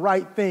do the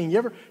right thing?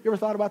 You ever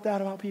thought about that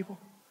about people?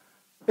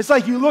 It's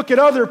like you look at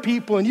other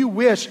people and you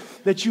wish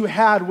that you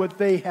had what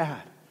they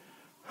had.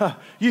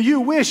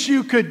 You wish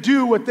you could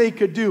do what they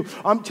could do.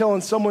 I'm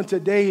telling someone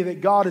today that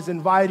God is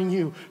inviting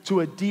you to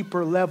a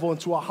deeper level,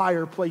 into a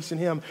higher place in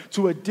Him,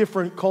 to a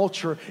different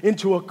culture,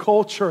 into a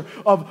culture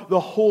of the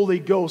Holy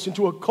Ghost,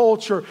 into a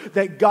culture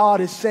that God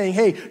is saying,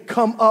 hey,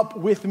 come up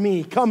with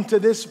me. Come to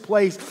this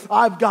place.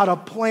 I've got a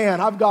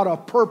plan. I've got a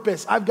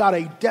purpose. I've got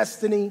a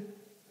destiny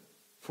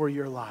for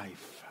your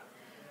life.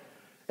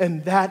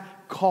 And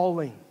that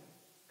calling,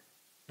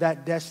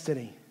 that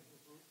destiny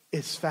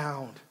is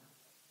found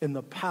in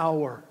the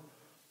power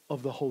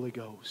of the Holy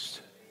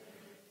Ghost.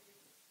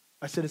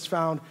 I said it's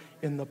found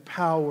in the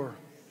power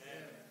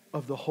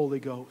of the Holy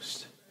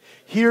Ghost.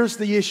 Here's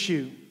the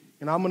issue,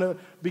 and I'm going to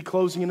be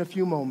closing in a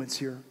few moments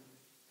here.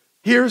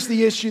 Here's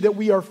the issue that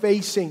we are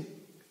facing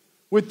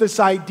with this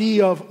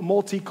idea of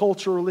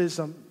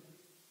multiculturalism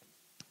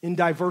in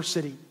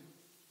diversity.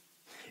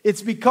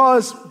 It's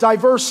because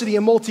diversity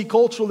and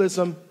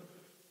multiculturalism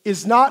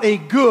is not a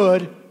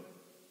good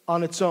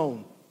on its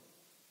own.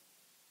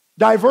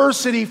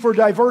 Diversity for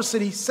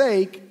diversity's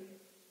sake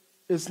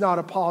is not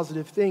a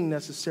positive thing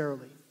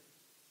necessarily.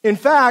 In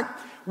fact,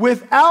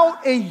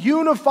 without a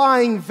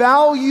unifying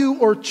value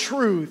or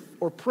truth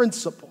or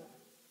principle,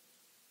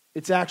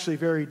 it's actually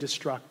very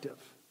destructive.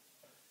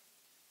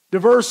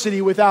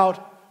 Diversity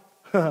without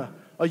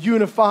a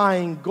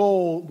unifying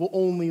goal will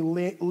only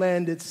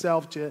lend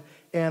itself to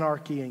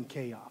anarchy and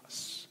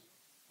chaos.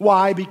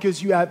 Why?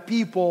 Because you have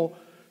people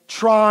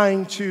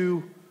trying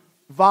to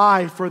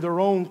vie for their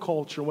own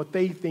culture, what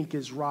they think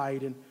is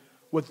right and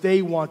what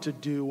they want to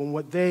do and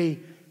what they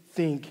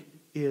think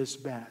is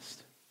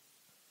best.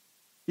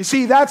 You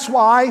see, that's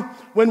why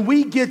when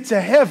we get to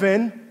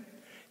heaven,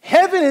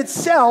 heaven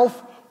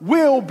itself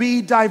will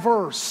be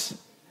diverse.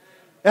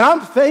 And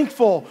I'm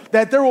thankful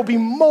that there will be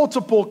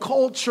multiple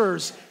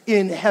cultures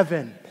in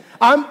heaven.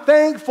 I'm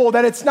thankful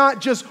that it's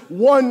not just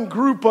one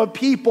group of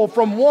people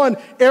from one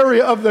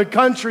area of the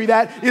country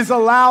that is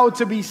allowed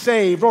to be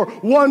saved, or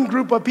one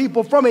group of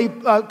people from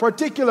a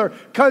particular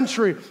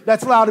country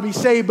that's allowed to be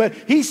saved. But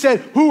he said,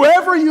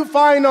 whoever you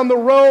find on the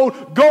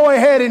road, go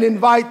ahead and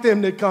invite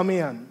them to come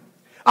in.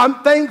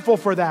 I'm thankful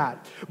for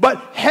that. But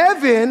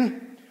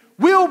heaven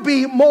will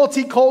be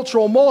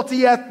multicultural,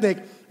 multi-ethnic,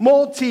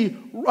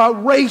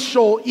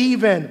 multi-racial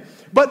even.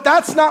 But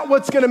that's not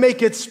what's going to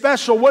make it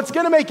special. What's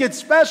going to make it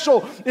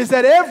special is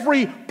that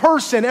every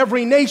person,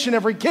 every nation,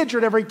 every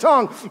kindred, every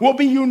tongue will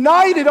be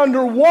united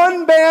under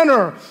one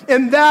banner,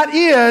 and that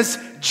is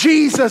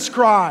Jesus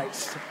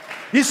Christ.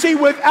 You see,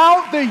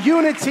 without the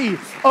unity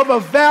of a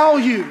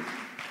value,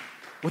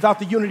 without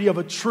the unity of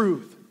a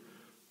truth,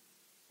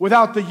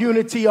 without the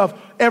unity of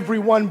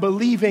everyone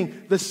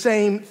believing the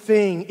same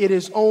thing, it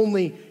is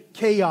only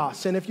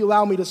chaos. And if you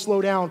allow me to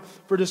slow down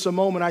for just a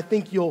moment, I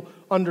think you'll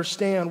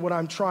understand what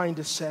I'm trying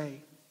to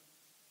say.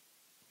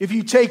 If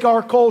you take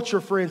our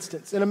culture, for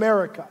instance, in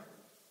America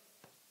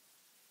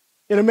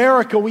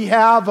we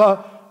have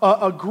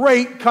a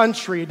great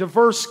country, a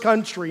diverse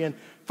country, and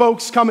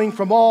folks coming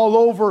from all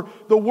over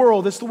the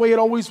world. It's the way it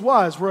always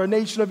was. We're a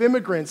nation of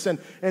immigrants, and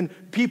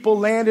people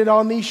landed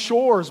on these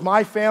shores.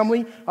 My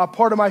family,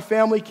 part of my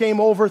family came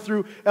over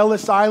through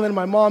Ellis Island.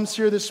 My mom's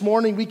here this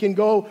morning. We can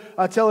go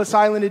to Ellis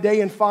Island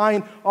today and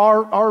find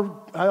our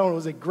I don't know,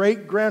 was it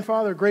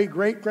great-grandfather,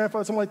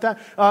 great-great-grandfather, something like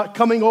that,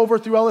 coming over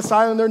through Ellis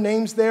Island. Their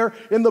name's there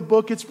in the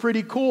book. It's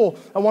pretty cool.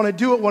 I want to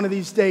do it one of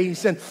these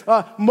days. And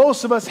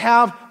most of us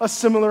have a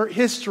similar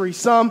history.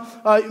 Some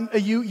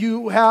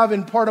you have,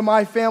 and part of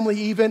my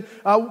family even,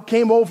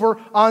 came over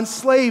on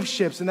slave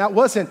ships, and that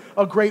wasn't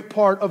a great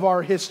part of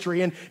our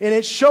history. And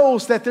it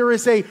shows that there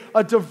is a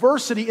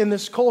diversity in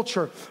this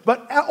culture.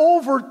 But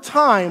over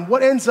time,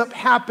 what ends up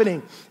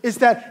happening is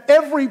that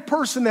every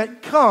person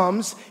that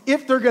comes,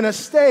 if they're going to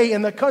stay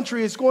and the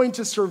country is going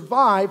to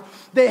survive,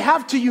 they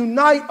have to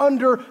unite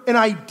under an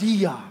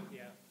idea.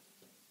 Yeah.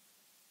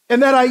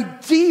 And that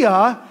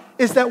idea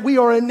is that we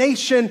are a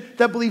nation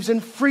that believes in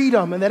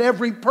freedom and that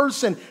every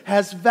person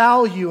has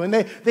value and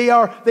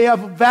they're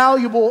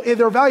valuable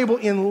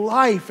in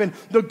life, and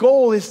the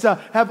goal is to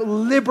have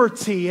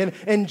liberty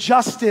and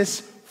justice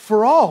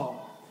for all.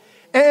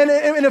 And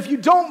if you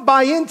don't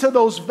buy into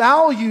those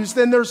values,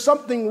 then there's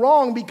something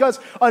wrong, because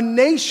a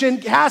nation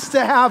has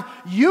to have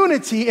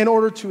unity in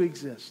order to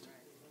exist.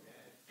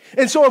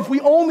 And so if we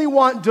only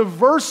want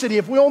diversity,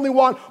 if we only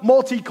want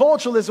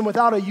multiculturalism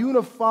without a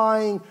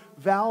unifying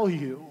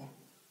value,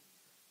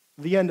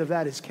 the end of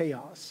that is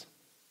chaos.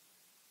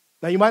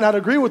 Now, you might not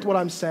agree with what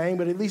I'm saying,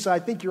 but at least I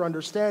think you're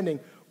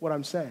understanding what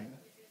I'm saying.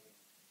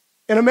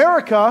 In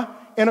America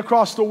and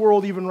across the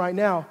world even right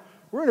now,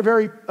 we're in a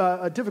very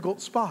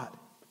difficult spot.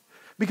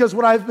 Because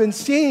what I've been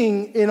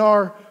seeing in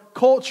our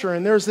culture,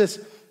 and there's this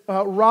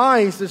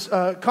rise, this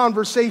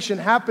conversation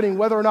happening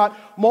whether or not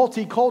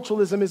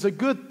multiculturalism is a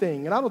good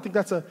thing. And I don't think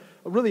that's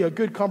really a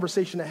good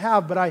conversation to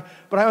have, but I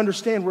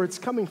understand where it's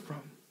coming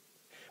from.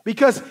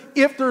 Because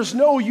if there's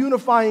no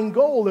unifying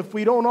goal, if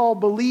we don't all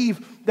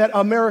believe that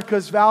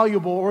America's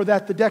valuable, or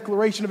that the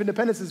Declaration of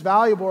Independence is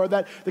valuable, or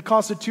that the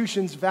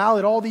Constitution's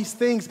valid, all these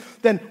things,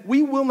 then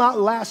we will not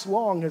last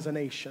long as a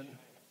nation.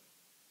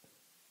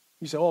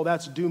 You say, oh,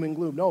 that's doom and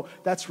gloom. No,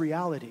 that's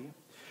reality.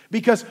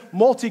 Because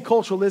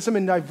multiculturalism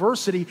and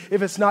diversity,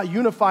 if it's not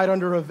unified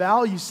under a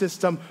value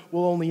system,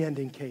 will only end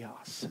in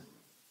chaos.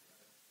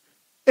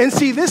 And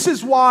see, this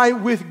is why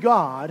with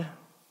God,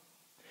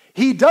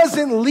 He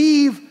doesn't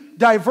leave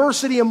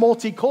diversity and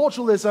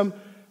multiculturalism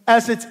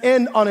as its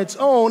end on its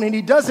own, and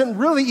He doesn't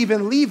really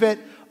even leave it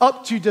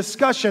up to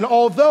discussion,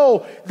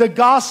 although the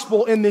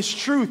gospel in this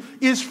truth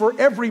is for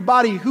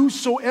everybody,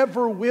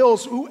 whosoever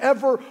wills,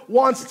 whoever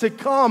wants to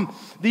come.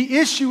 The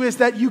issue is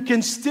that you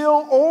can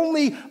still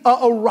only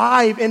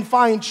arrive and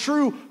find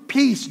true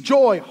peace,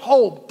 joy,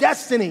 hope,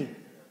 destiny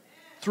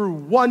through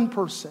one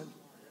person,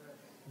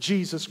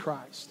 Jesus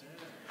Christ.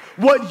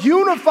 What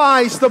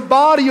unifies the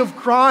body of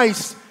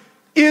Christ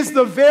is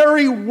the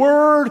very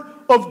Word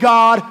of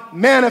God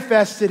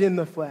manifested in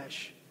the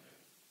flesh.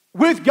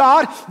 With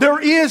God,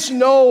 there is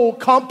no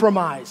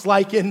compromise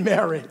like in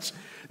marriage.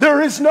 There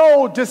is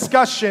no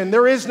discussion.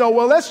 There is no,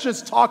 well, let's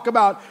just talk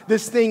about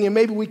this thing and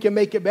maybe we can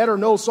make it better.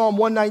 No, Psalm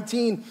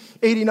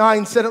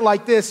 119:89 said it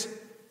like this: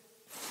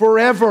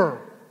 forever,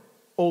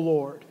 O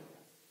Lord,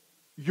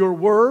 your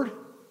word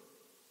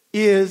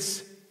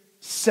is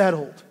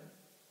settled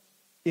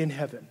in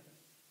heaven.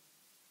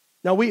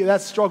 Now,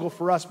 that's a struggle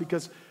for us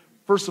because,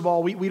 first of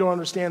all, we don't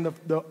understand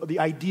the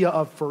idea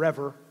of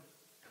forever.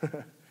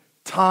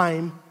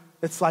 Time.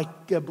 It's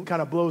like kind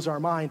of blows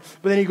our mind.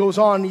 But then he goes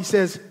on and he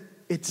says,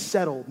 it's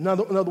settled. In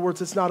other words,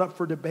 it's not up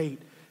for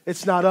debate.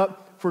 It's not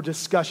up for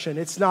discussion.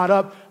 It's not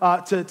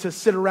up to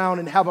sit around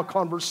and have a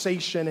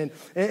conversation. And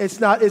it's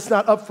not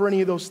up for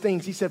any of those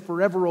things. He said,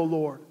 forever, O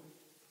Lord,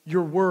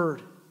 your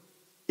word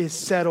is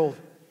settled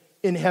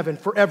in heaven.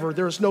 Forever.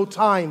 There's no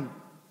time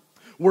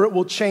where it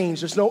will change.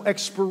 There's no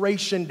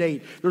expiration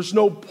date. There's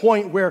no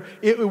point where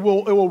it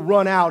will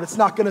run out. It's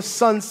not going to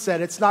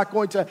sunset. It's not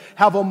going to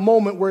have a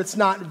moment where it's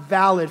not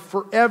valid.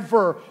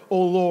 Forever,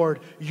 O Lord,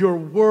 your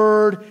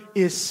word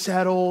is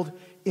settled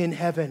in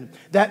heaven.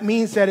 That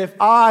means that if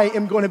I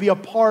am going to be a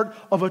part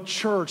of a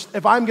church,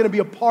 if I'm going to be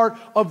a part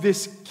of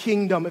this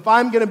kingdom, if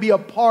I'm going to be a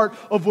part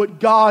of what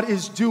God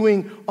is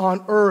doing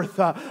on earth,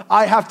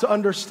 I have to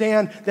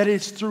understand that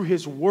it's through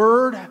His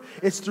Word,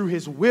 it's through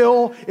His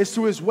will, it's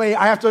through His way.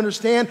 I have to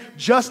understand,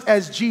 just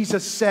as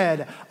Jesus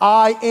said,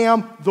 I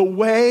am the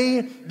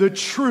way, the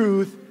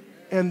truth,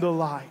 and the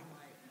life.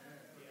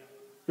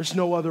 There's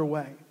no other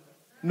way,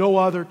 no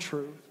other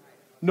truth,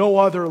 no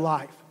other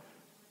life.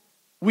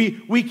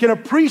 We can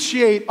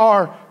appreciate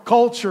our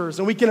cultures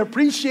and we can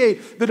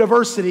appreciate the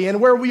diversity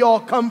and where we all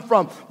come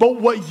from.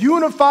 But what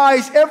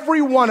unifies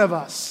every one of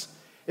us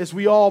is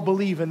we all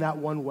believe in that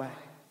one way.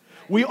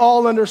 We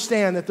all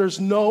understand that there's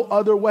no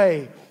other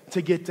way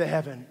to get to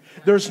heaven.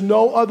 There's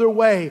no other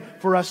way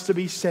for us to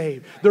be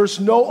saved. There's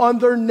no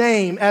other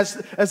name, as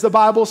the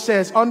Bible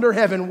says, under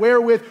heaven,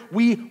 wherewith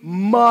we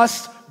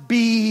must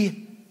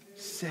be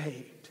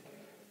saved.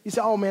 You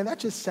say, oh man, that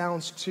just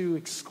sounds too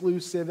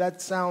exclusive.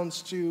 That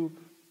sounds too...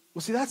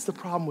 Well, see, that's the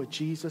problem with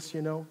Jesus,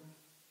 you know.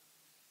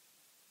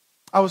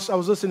 I was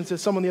listening to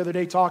someone the other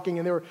day talking,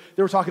 and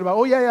they were talking about,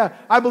 oh yeah,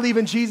 I believe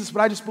in Jesus, but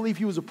I just believe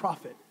He was a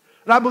prophet.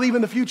 And I believe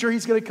in the future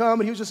He's going to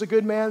come, and He was just a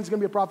good man, He's going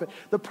to be a prophet.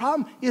 The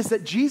problem is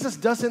that Jesus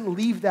doesn't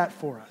leave that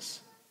for us.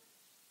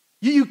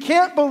 You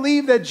can't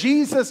believe that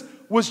Jesus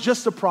was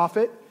just a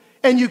prophet,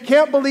 and you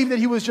can't believe that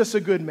He was just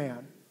a good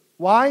man.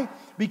 Why?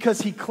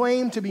 Because He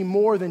claimed to be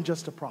more than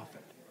just a prophet.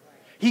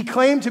 He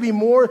claimed to be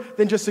more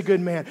than just a good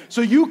man.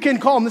 So you can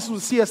call him, this is what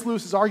C.S.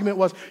 Lewis's argument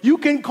was, you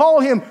can call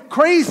him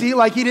crazy,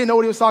 like he didn't know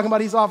what he was talking about,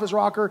 he's off his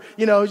rocker,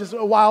 you know, just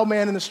a wild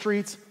man in the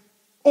streets.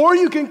 Or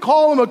you can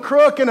call him a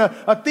crook and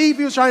a thief,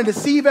 he was trying to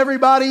deceive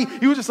everybody,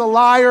 he was just a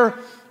liar.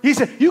 He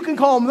said, you can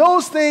call him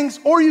those things,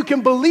 or you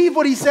can believe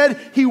what he said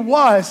he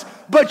was,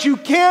 but you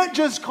can't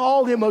just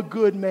call him a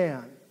good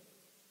man.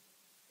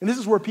 And this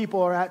is where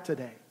people are at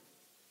today.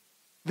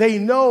 They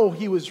know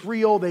he was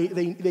real, they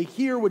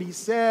hear what he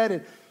said,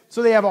 and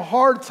so they have a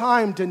hard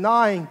time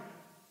denying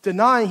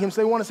him.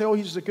 So they want to say, oh,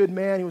 he's just a good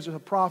man. He was just a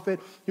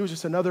prophet. He was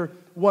just another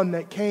one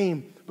that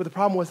came. But the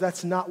problem was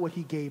that's not what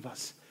He gave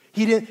us.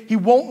 He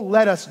won't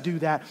let us do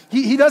that.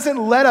 He doesn't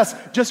let us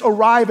just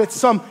arrive at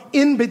some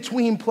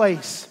in-between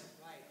place.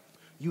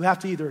 You have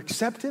to either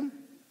accept Him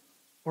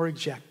or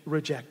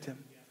reject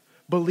Him.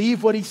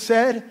 Believe what He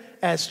said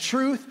as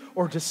truth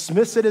or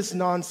dismiss it as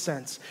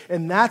nonsense.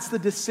 And that's the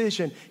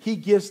decision He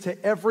gives to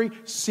every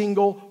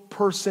single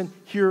person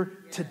here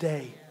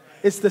today.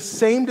 It's the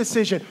same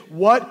decision.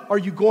 What are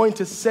you going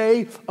to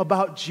say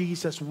about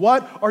Jesus?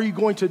 What are you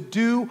going to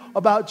do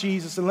about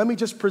Jesus? And let me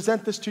just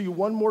present this to you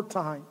one more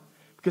time,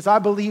 because I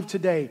believe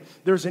today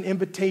there's an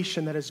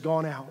invitation that has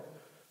gone out,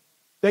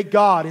 that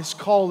God is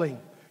calling,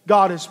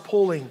 God is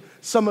pulling.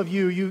 Some of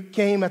you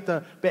came at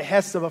the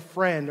behest of a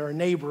friend or a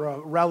neighbor, a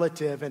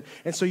relative,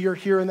 and so you're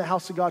here in the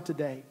house of God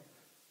today.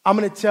 I'm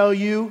going to tell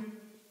you,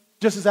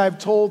 just as I've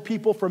told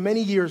people for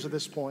many years at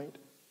this point,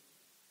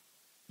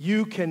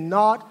 you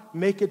cannot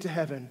make it to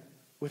heaven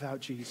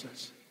without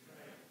Jesus.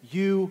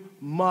 You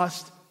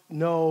must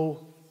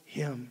know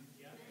Him.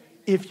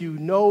 If you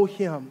know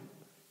Him,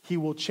 He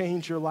will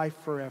change your life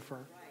forever.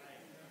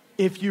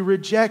 If you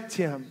reject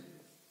Him,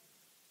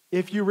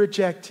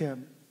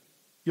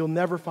 you'll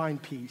never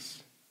find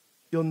peace.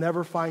 You'll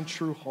never find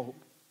true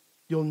hope.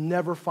 You'll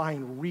never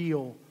find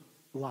real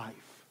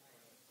life.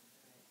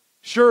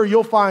 Sure,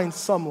 you'll find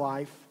some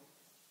life.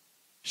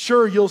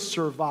 Sure, you'll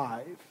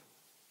survive.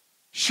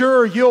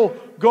 Sure, you'll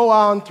go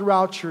on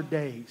throughout your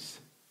days.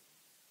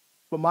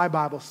 But my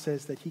Bible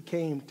says that He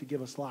came to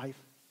give us life,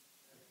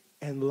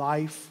 and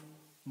life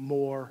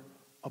more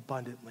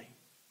abundantly.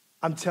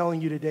 I'm telling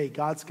you today,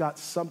 God's got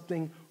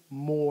something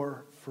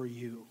more for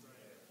you.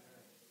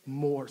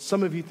 More.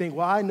 Some of you think,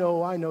 well, I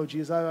know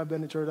Jesus. I've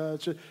been to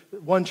church.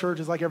 One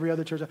church is like every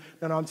other church.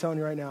 No, I'm telling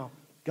you right now,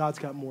 God's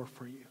got more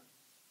for you.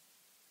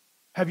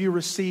 Have you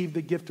received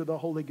the gift of the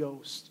Holy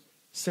Ghost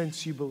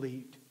since you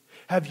believed?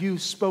 Have you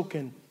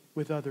spoken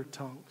with other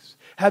tongues?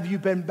 Have you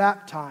been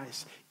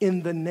baptized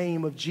in the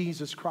name of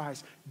Jesus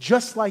Christ,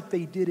 just like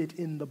they did it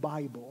in the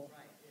Bible?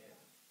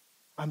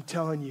 I'm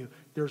telling you,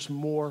 there's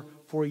more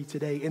for you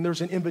today. And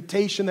there's an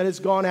invitation that has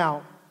gone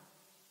out.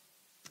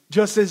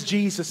 Just as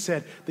Jesus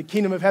said, the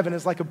kingdom of heaven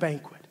is like a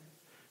banquet.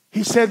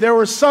 He said there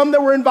were some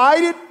that were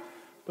invited,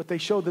 but they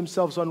showed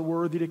themselves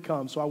unworthy to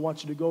come. So I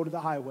want you to go to the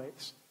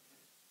highways.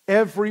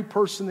 Every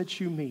person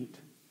that you meet,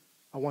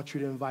 I want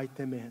you to invite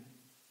them in.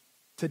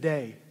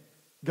 Today,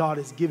 God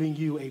is giving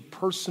you a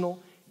personal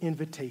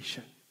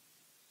invitation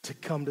to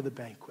come to the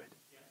banquet,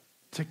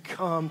 to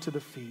come to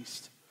the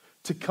feast,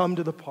 to come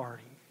to the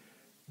party.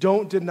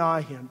 Don't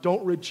deny Him.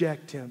 Don't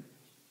reject Him.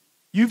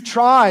 You've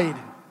tried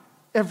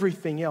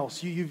everything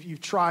else.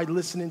 You've tried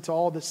listening to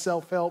all the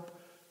self-help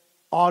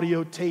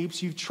audio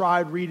tapes. You've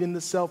tried reading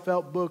the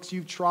self-help books.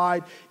 You've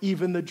tried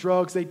even the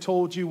drugs they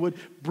told you would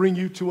bring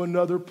you to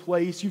another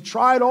place. You've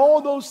tried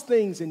all those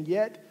things, and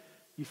yet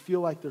you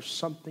feel like there's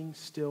something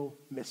still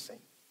missing.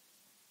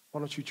 Why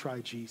don't you try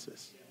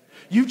Jesus?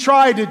 You've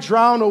tried to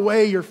drown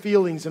away your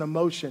feelings and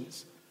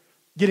emotions,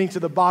 getting to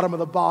the bottom of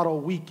the bottle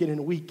week in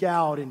and week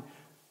out, and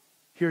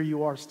here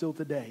you are still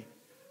today,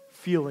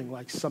 feeling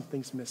like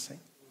something's missing.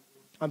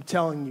 I'm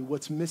telling you,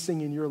 what's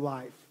missing in your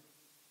life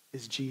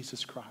is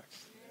Jesus Christ.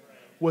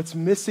 What's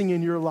missing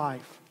in your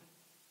life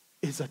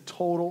is a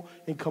total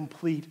and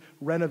complete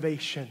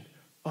renovation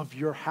of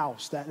your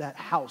house, that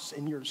house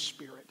in your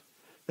spirit.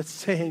 That's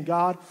saying,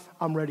 God,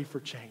 I'm ready for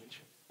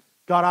change.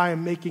 God, I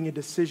am making a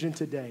decision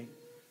today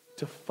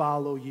to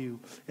follow you.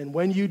 And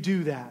when you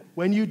do that,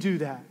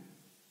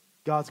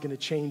 God's going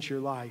to change your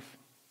life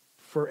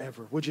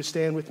forever. Would you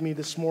stand with me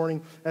this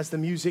morning as the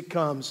music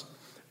comes?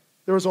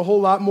 There was a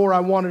whole lot more I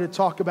wanted to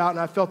talk about, and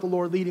I felt the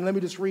Lord leading. Let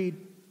me just read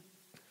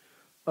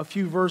a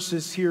few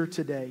verses here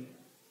today.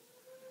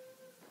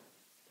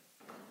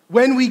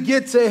 When we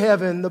get to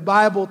heaven, the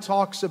Bible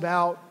talks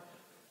about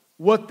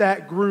what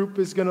that group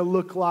is going to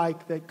look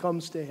like that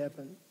comes to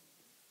heaven.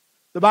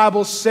 The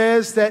Bible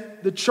says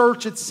that the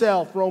church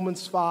itself,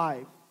 Romans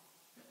 5,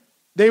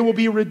 they will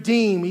be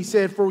redeemed. He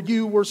said, for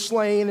you were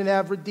slain and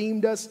have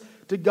redeemed us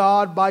to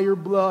God by your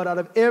blood out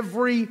of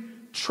every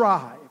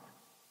tribe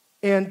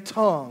and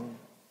tongue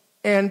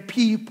and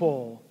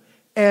people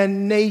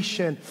and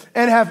nation,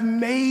 and have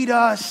made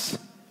us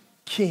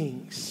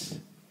kings.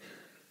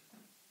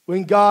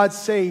 When God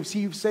saves,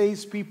 He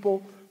saves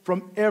people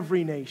from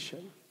every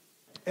nation,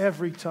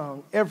 every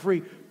tongue,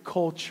 every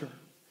culture.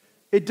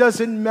 It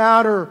doesn't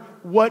matter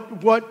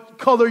what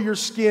color your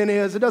skin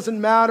is. It doesn't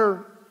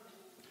matter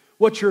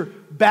what your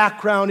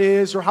background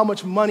is or how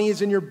much money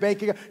is in your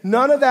bank account.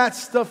 None of that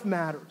stuff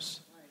matters.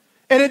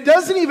 And it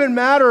doesn't even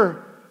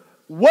matter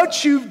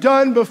what you've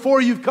done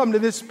before you've come to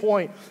this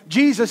point.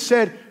 Jesus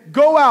said,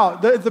 go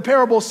out. The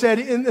parable said,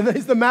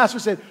 the master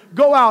said,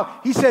 go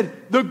out. He said,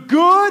 the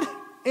good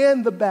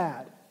and the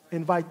bad,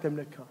 invite them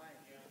to come.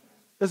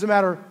 Doesn't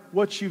matter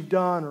what you've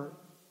done or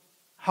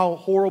how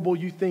horrible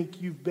you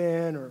think you've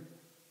been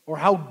or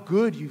how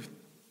good you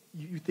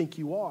think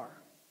you are.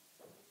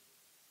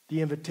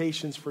 The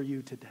invitation's for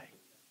you today.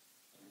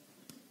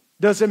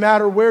 Doesn't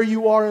matter where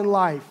you are in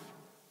life,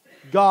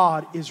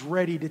 God is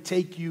ready to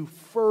take you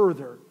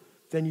further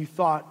than you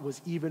thought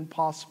was even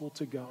possible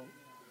to go.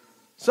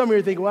 Some of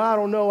you think, well, I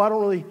don't know. I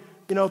don't really,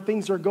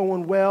 things are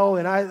going well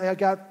and I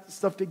got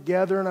stuff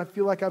together and I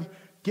feel like I'm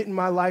getting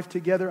my life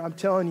together. I'm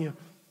telling you,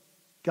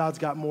 God's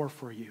got more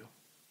for you.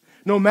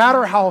 No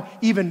matter how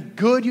even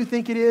good you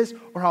think it is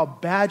or how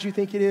bad you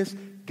think it is,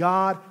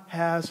 God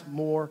has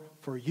more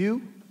for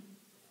you,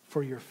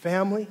 for your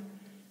family.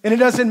 And it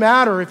doesn't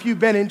matter if you've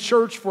been in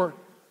church for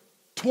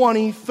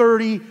 20,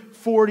 30,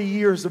 40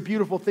 years. The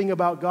beautiful thing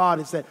about God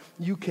is that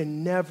you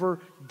can never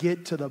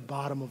get to the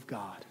bottom of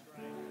God.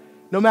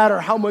 No matter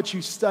how much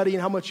you study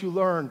and how much you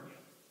learn,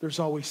 there's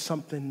always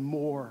something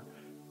more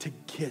to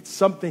get.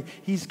 Something.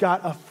 He's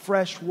got a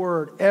fresh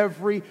word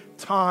every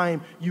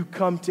time you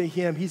come to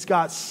Him. He's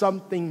got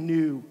something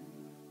new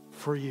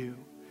for you.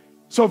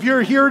 So if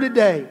you're here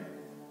today,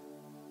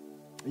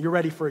 you're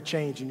ready for a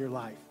change in your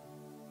life.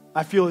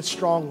 I feel it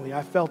strongly.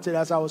 I felt it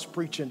as I was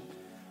preaching.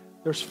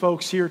 There's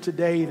folks here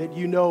today that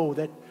you know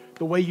that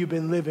the way you've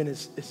been living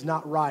is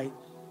not right.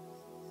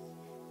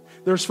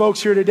 There's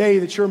folks here today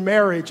that your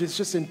marriage is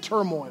just in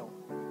turmoil.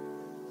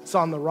 It's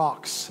on the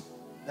rocks,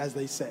 as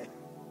they say.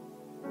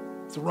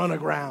 It's run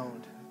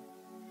aground.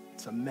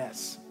 It's a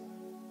mess.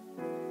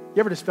 You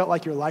ever just felt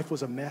like your life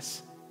was a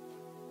mess?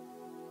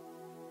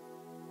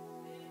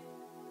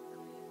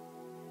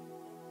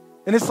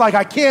 And it's like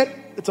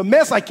it's a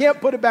mess, I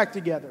can't put it back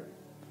together.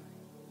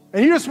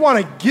 And you just want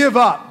to give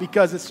up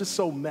because it's just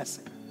so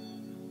messy.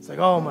 It's like,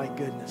 oh my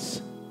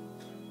goodness,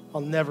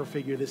 I'll never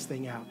figure this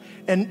thing out.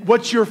 And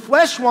what your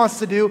flesh wants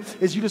to do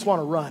is you just want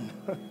to run.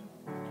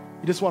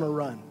 You just want to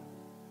run.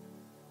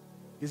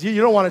 Because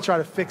you don't want to try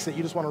to fix it.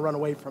 You just want to run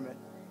away from it.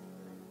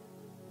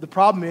 The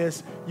problem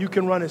is you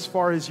can run as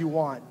far as you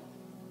want.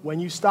 When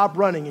you stop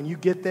running and you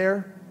get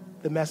there,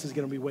 the mess is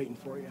going to be waiting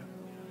for you.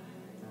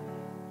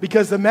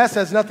 Because the mess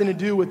has nothing to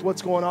do with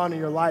what's going on in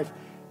your life.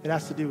 It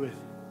has to do with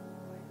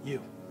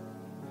you.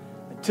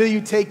 Until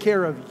you take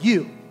care of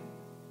you,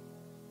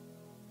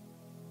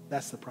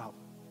 that's the problem.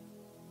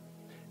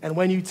 And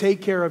when you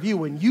take care of you,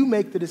 when you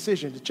make the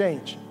decision to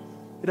change,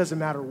 it doesn't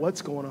matter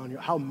what's going on,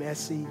 how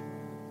messy,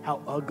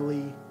 how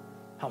ugly,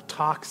 how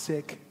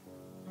toxic.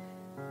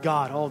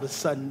 God, all of a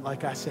sudden,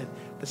 like I said,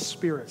 the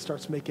Spirit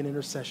starts making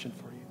intercession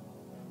for you,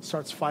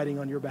 starts fighting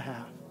on your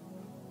behalf.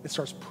 It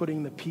starts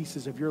putting the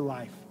pieces of your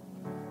life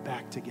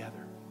back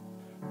together.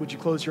 Would you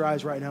close your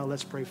eyes right now?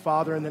 Let's pray.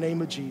 Father, in the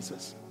name of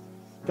Jesus,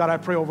 God, I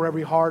pray over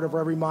every heart, over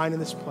every mind in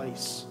this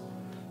place.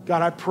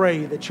 God, I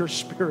pray that your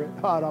Spirit,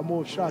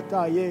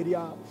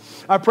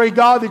 I pray,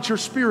 God, that your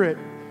Spirit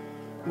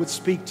would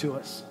speak to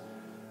us.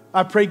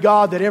 I pray,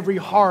 God, that every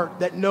heart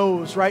that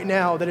knows right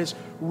now that is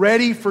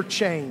ready for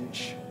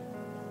change,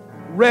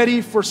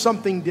 ready for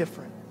something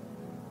different,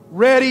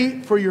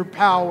 ready for your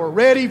power,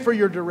 ready for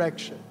your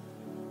direction,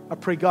 I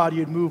pray, God,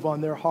 you'd move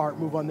on their heart,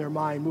 move on their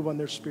mind, move on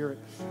their spirit.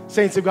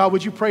 Saints of God,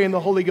 would you pray in the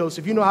Holy Ghost?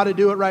 If you know how to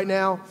do it right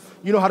now,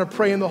 you know how to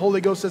pray in the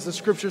Holy Ghost as the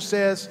Scripture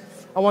says,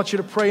 I want you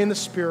to pray in the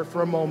Spirit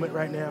for a moment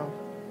right now.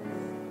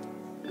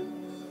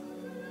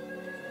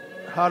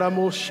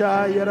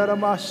 Haramosha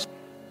yararamash.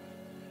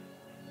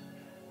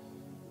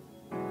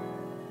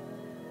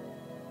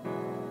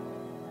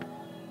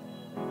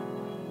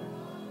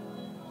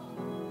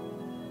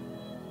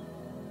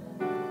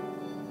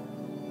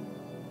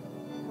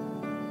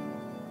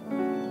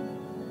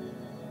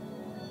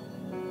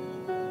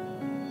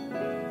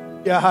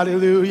 Yeah,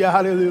 hallelujah,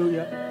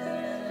 hallelujah.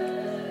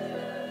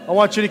 I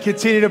want you to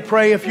continue to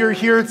pray. If you're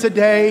here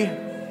today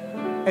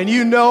and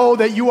you know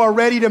that you are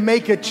ready to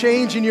make a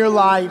change in your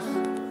life,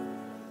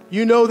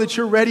 you know that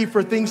you're ready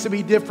for things to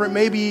be different.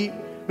 Maybe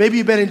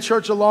you've been in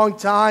church a long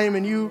time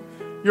and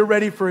you're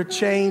ready for a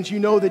change. You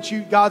know that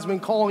God's been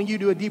calling you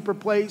to a deeper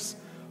place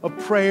of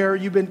prayer.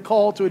 You've been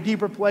called to a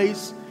deeper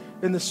place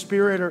in the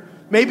Spirit. Or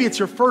maybe it's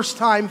your first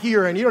time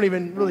here and you don't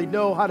even really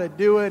know how to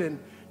do it and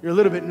you're a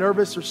little bit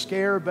nervous or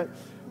scared, but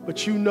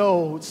you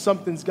know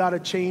something's got to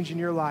change in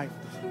your life.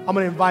 I'm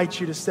going to invite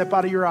you to step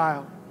out of your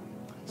aisle.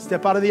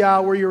 Step out of the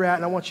aisle where you're at,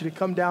 and I want you to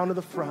come down to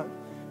the front.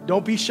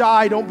 Don't be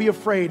shy. Don't be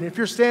afraid. And if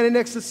you're standing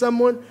next to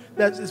someone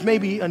that is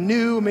maybe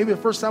maybe the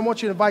first time, I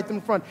want you to invite them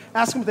in front.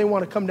 Ask them if they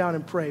want to come down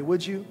and pray,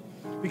 would you?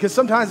 Because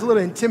sometimes it's a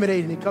little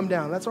intimidating to come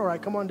down. That's all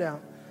right. Come on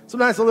down.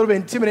 Sometimes it's a little bit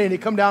intimidating to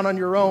come down on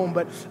your own,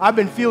 but I've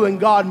been feeling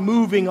God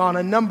moving on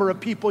a number of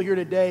people here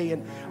today,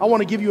 and I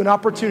want to give you an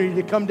opportunity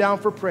to come down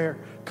for prayer.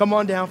 Come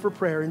on down for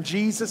prayer. In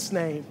Jesus'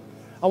 name,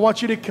 I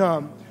want you to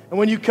come. And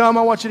when you come,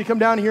 I want you to come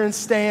down here and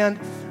stand.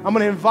 I'm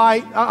going to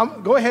invite,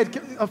 go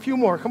ahead, a few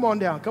more. Come on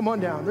down. Come on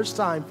down. There's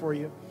time for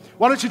you.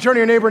 Why don't you turn to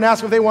your neighbor and ask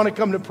them if they want to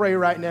come to pray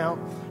right now?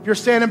 If you're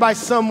standing by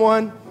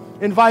someone,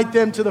 invite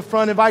them to the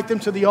front, invite them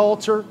to the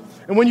altar.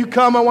 And when you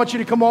come, I want you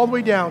to come all the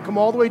way down. Come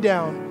all the way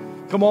down.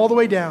 Come all the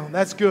way down.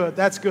 That's good.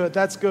 That's good.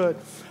 That's good.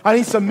 I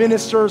need some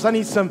ministers. I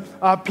need some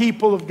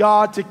people of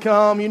God to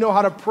come. You know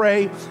how to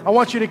pray. I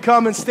want you to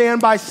come and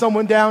stand by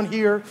someone down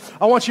here.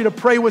 I want you to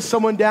pray with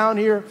someone down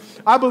here.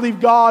 I believe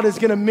God is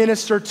going to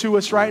minister to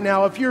us right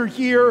now. If you're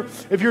here,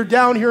 if you're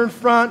down here in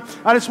front,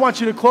 I just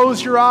want you to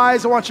close your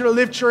eyes. I want you to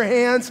lift your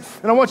hands,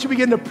 and I want you to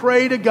begin to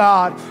pray to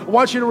God. I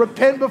want you to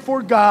repent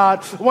before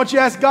God. I want you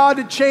to ask God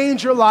to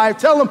change your life.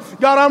 Tell Him,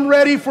 God, I'm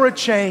ready for a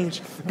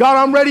change. God,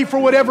 I'm ready for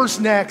whatever's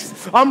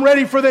next. I'm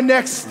ready for the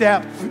next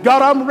step.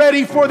 God, I'm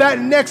ready for that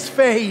next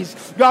phase.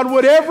 God,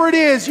 whatever it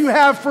is you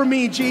have for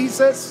me,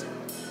 Jesus,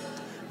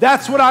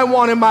 that's what I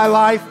want in my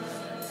life.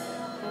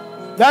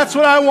 That's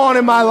what I want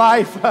in my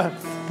life.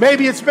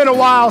 Maybe it's been a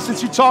while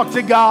since you talked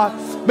to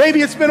God.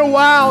 Maybe it's been a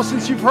while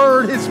since you've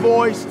heard His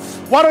voice.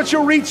 Why don't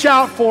you reach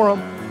out for Him?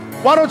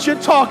 Why don't you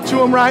talk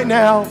to Him right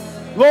now?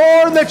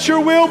 Lord, let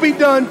your will be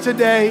done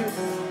today.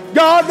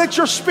 God, let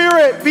your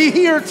Spirit be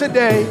here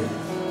today.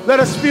 Let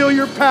us feel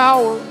your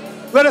power.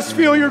 Let us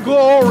feel your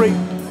glory.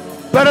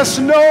 Let us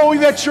know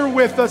that you're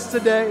with us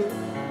today.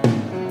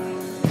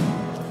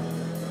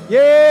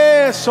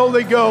 Yes,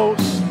 Holy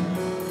Ghost.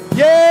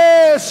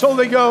 Yes,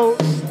 Holy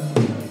Ghost.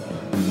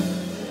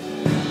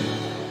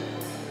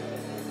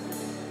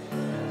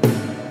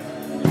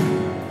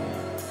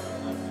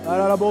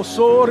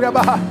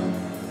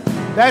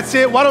 That's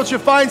it. Why don't you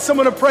find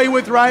someone to pray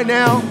with right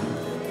now?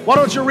 Why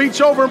don't you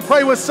reach over and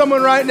pray with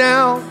someone right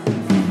now?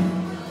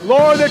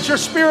 Lord, that your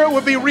Spirit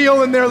would be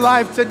real in their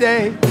life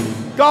today.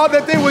 God,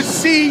 that they would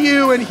see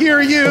you and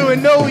hear you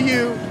and know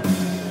you.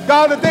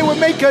 God, that they would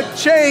make a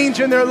change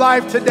in their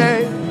life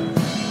today.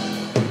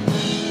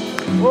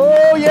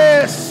 Oh,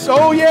 yes.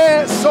 Oh,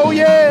 yes. Oh,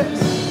 yes.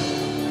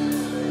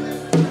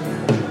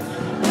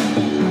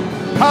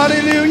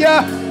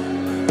 Hallelujah.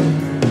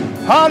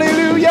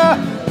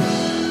 Hallelujah.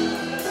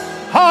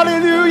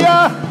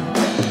 Hallelujah.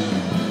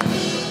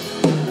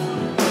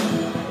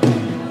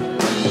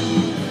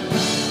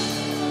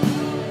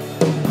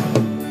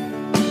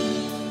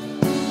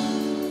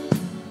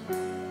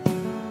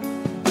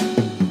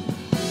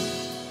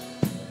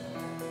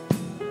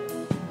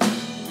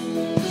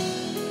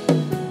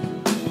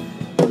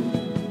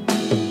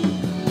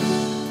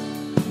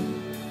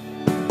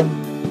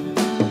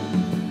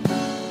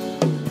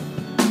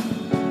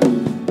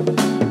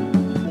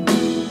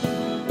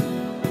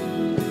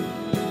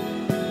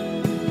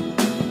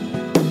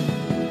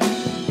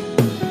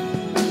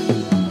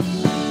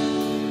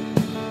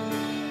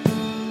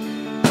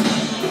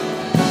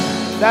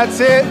 That's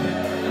it.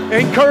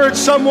 Encourage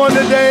someone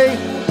today.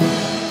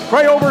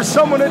 Pray over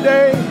someone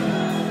today.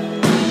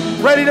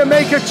 Ready to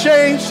make a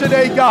change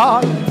today,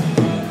 God.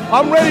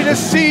 I'm ready to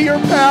see your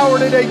power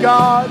today,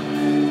 God.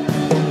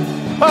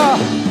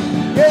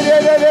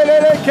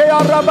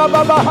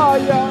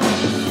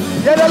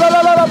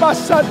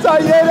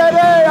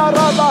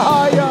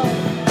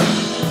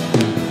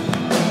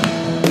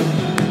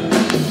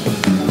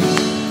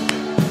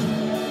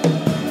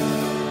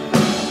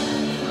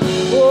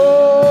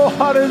 Oh,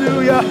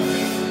 hallelujah.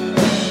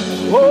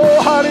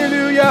 Oh,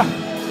 hallelujah.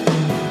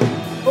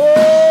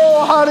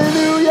 Oh,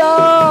 hallelujah.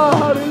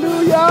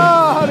 Hallelujah.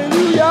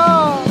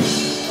 Hallelujah.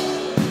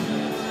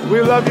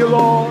 We love you,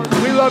 Lord.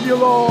 We love you,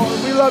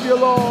 Lord. We love you,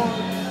 Lord.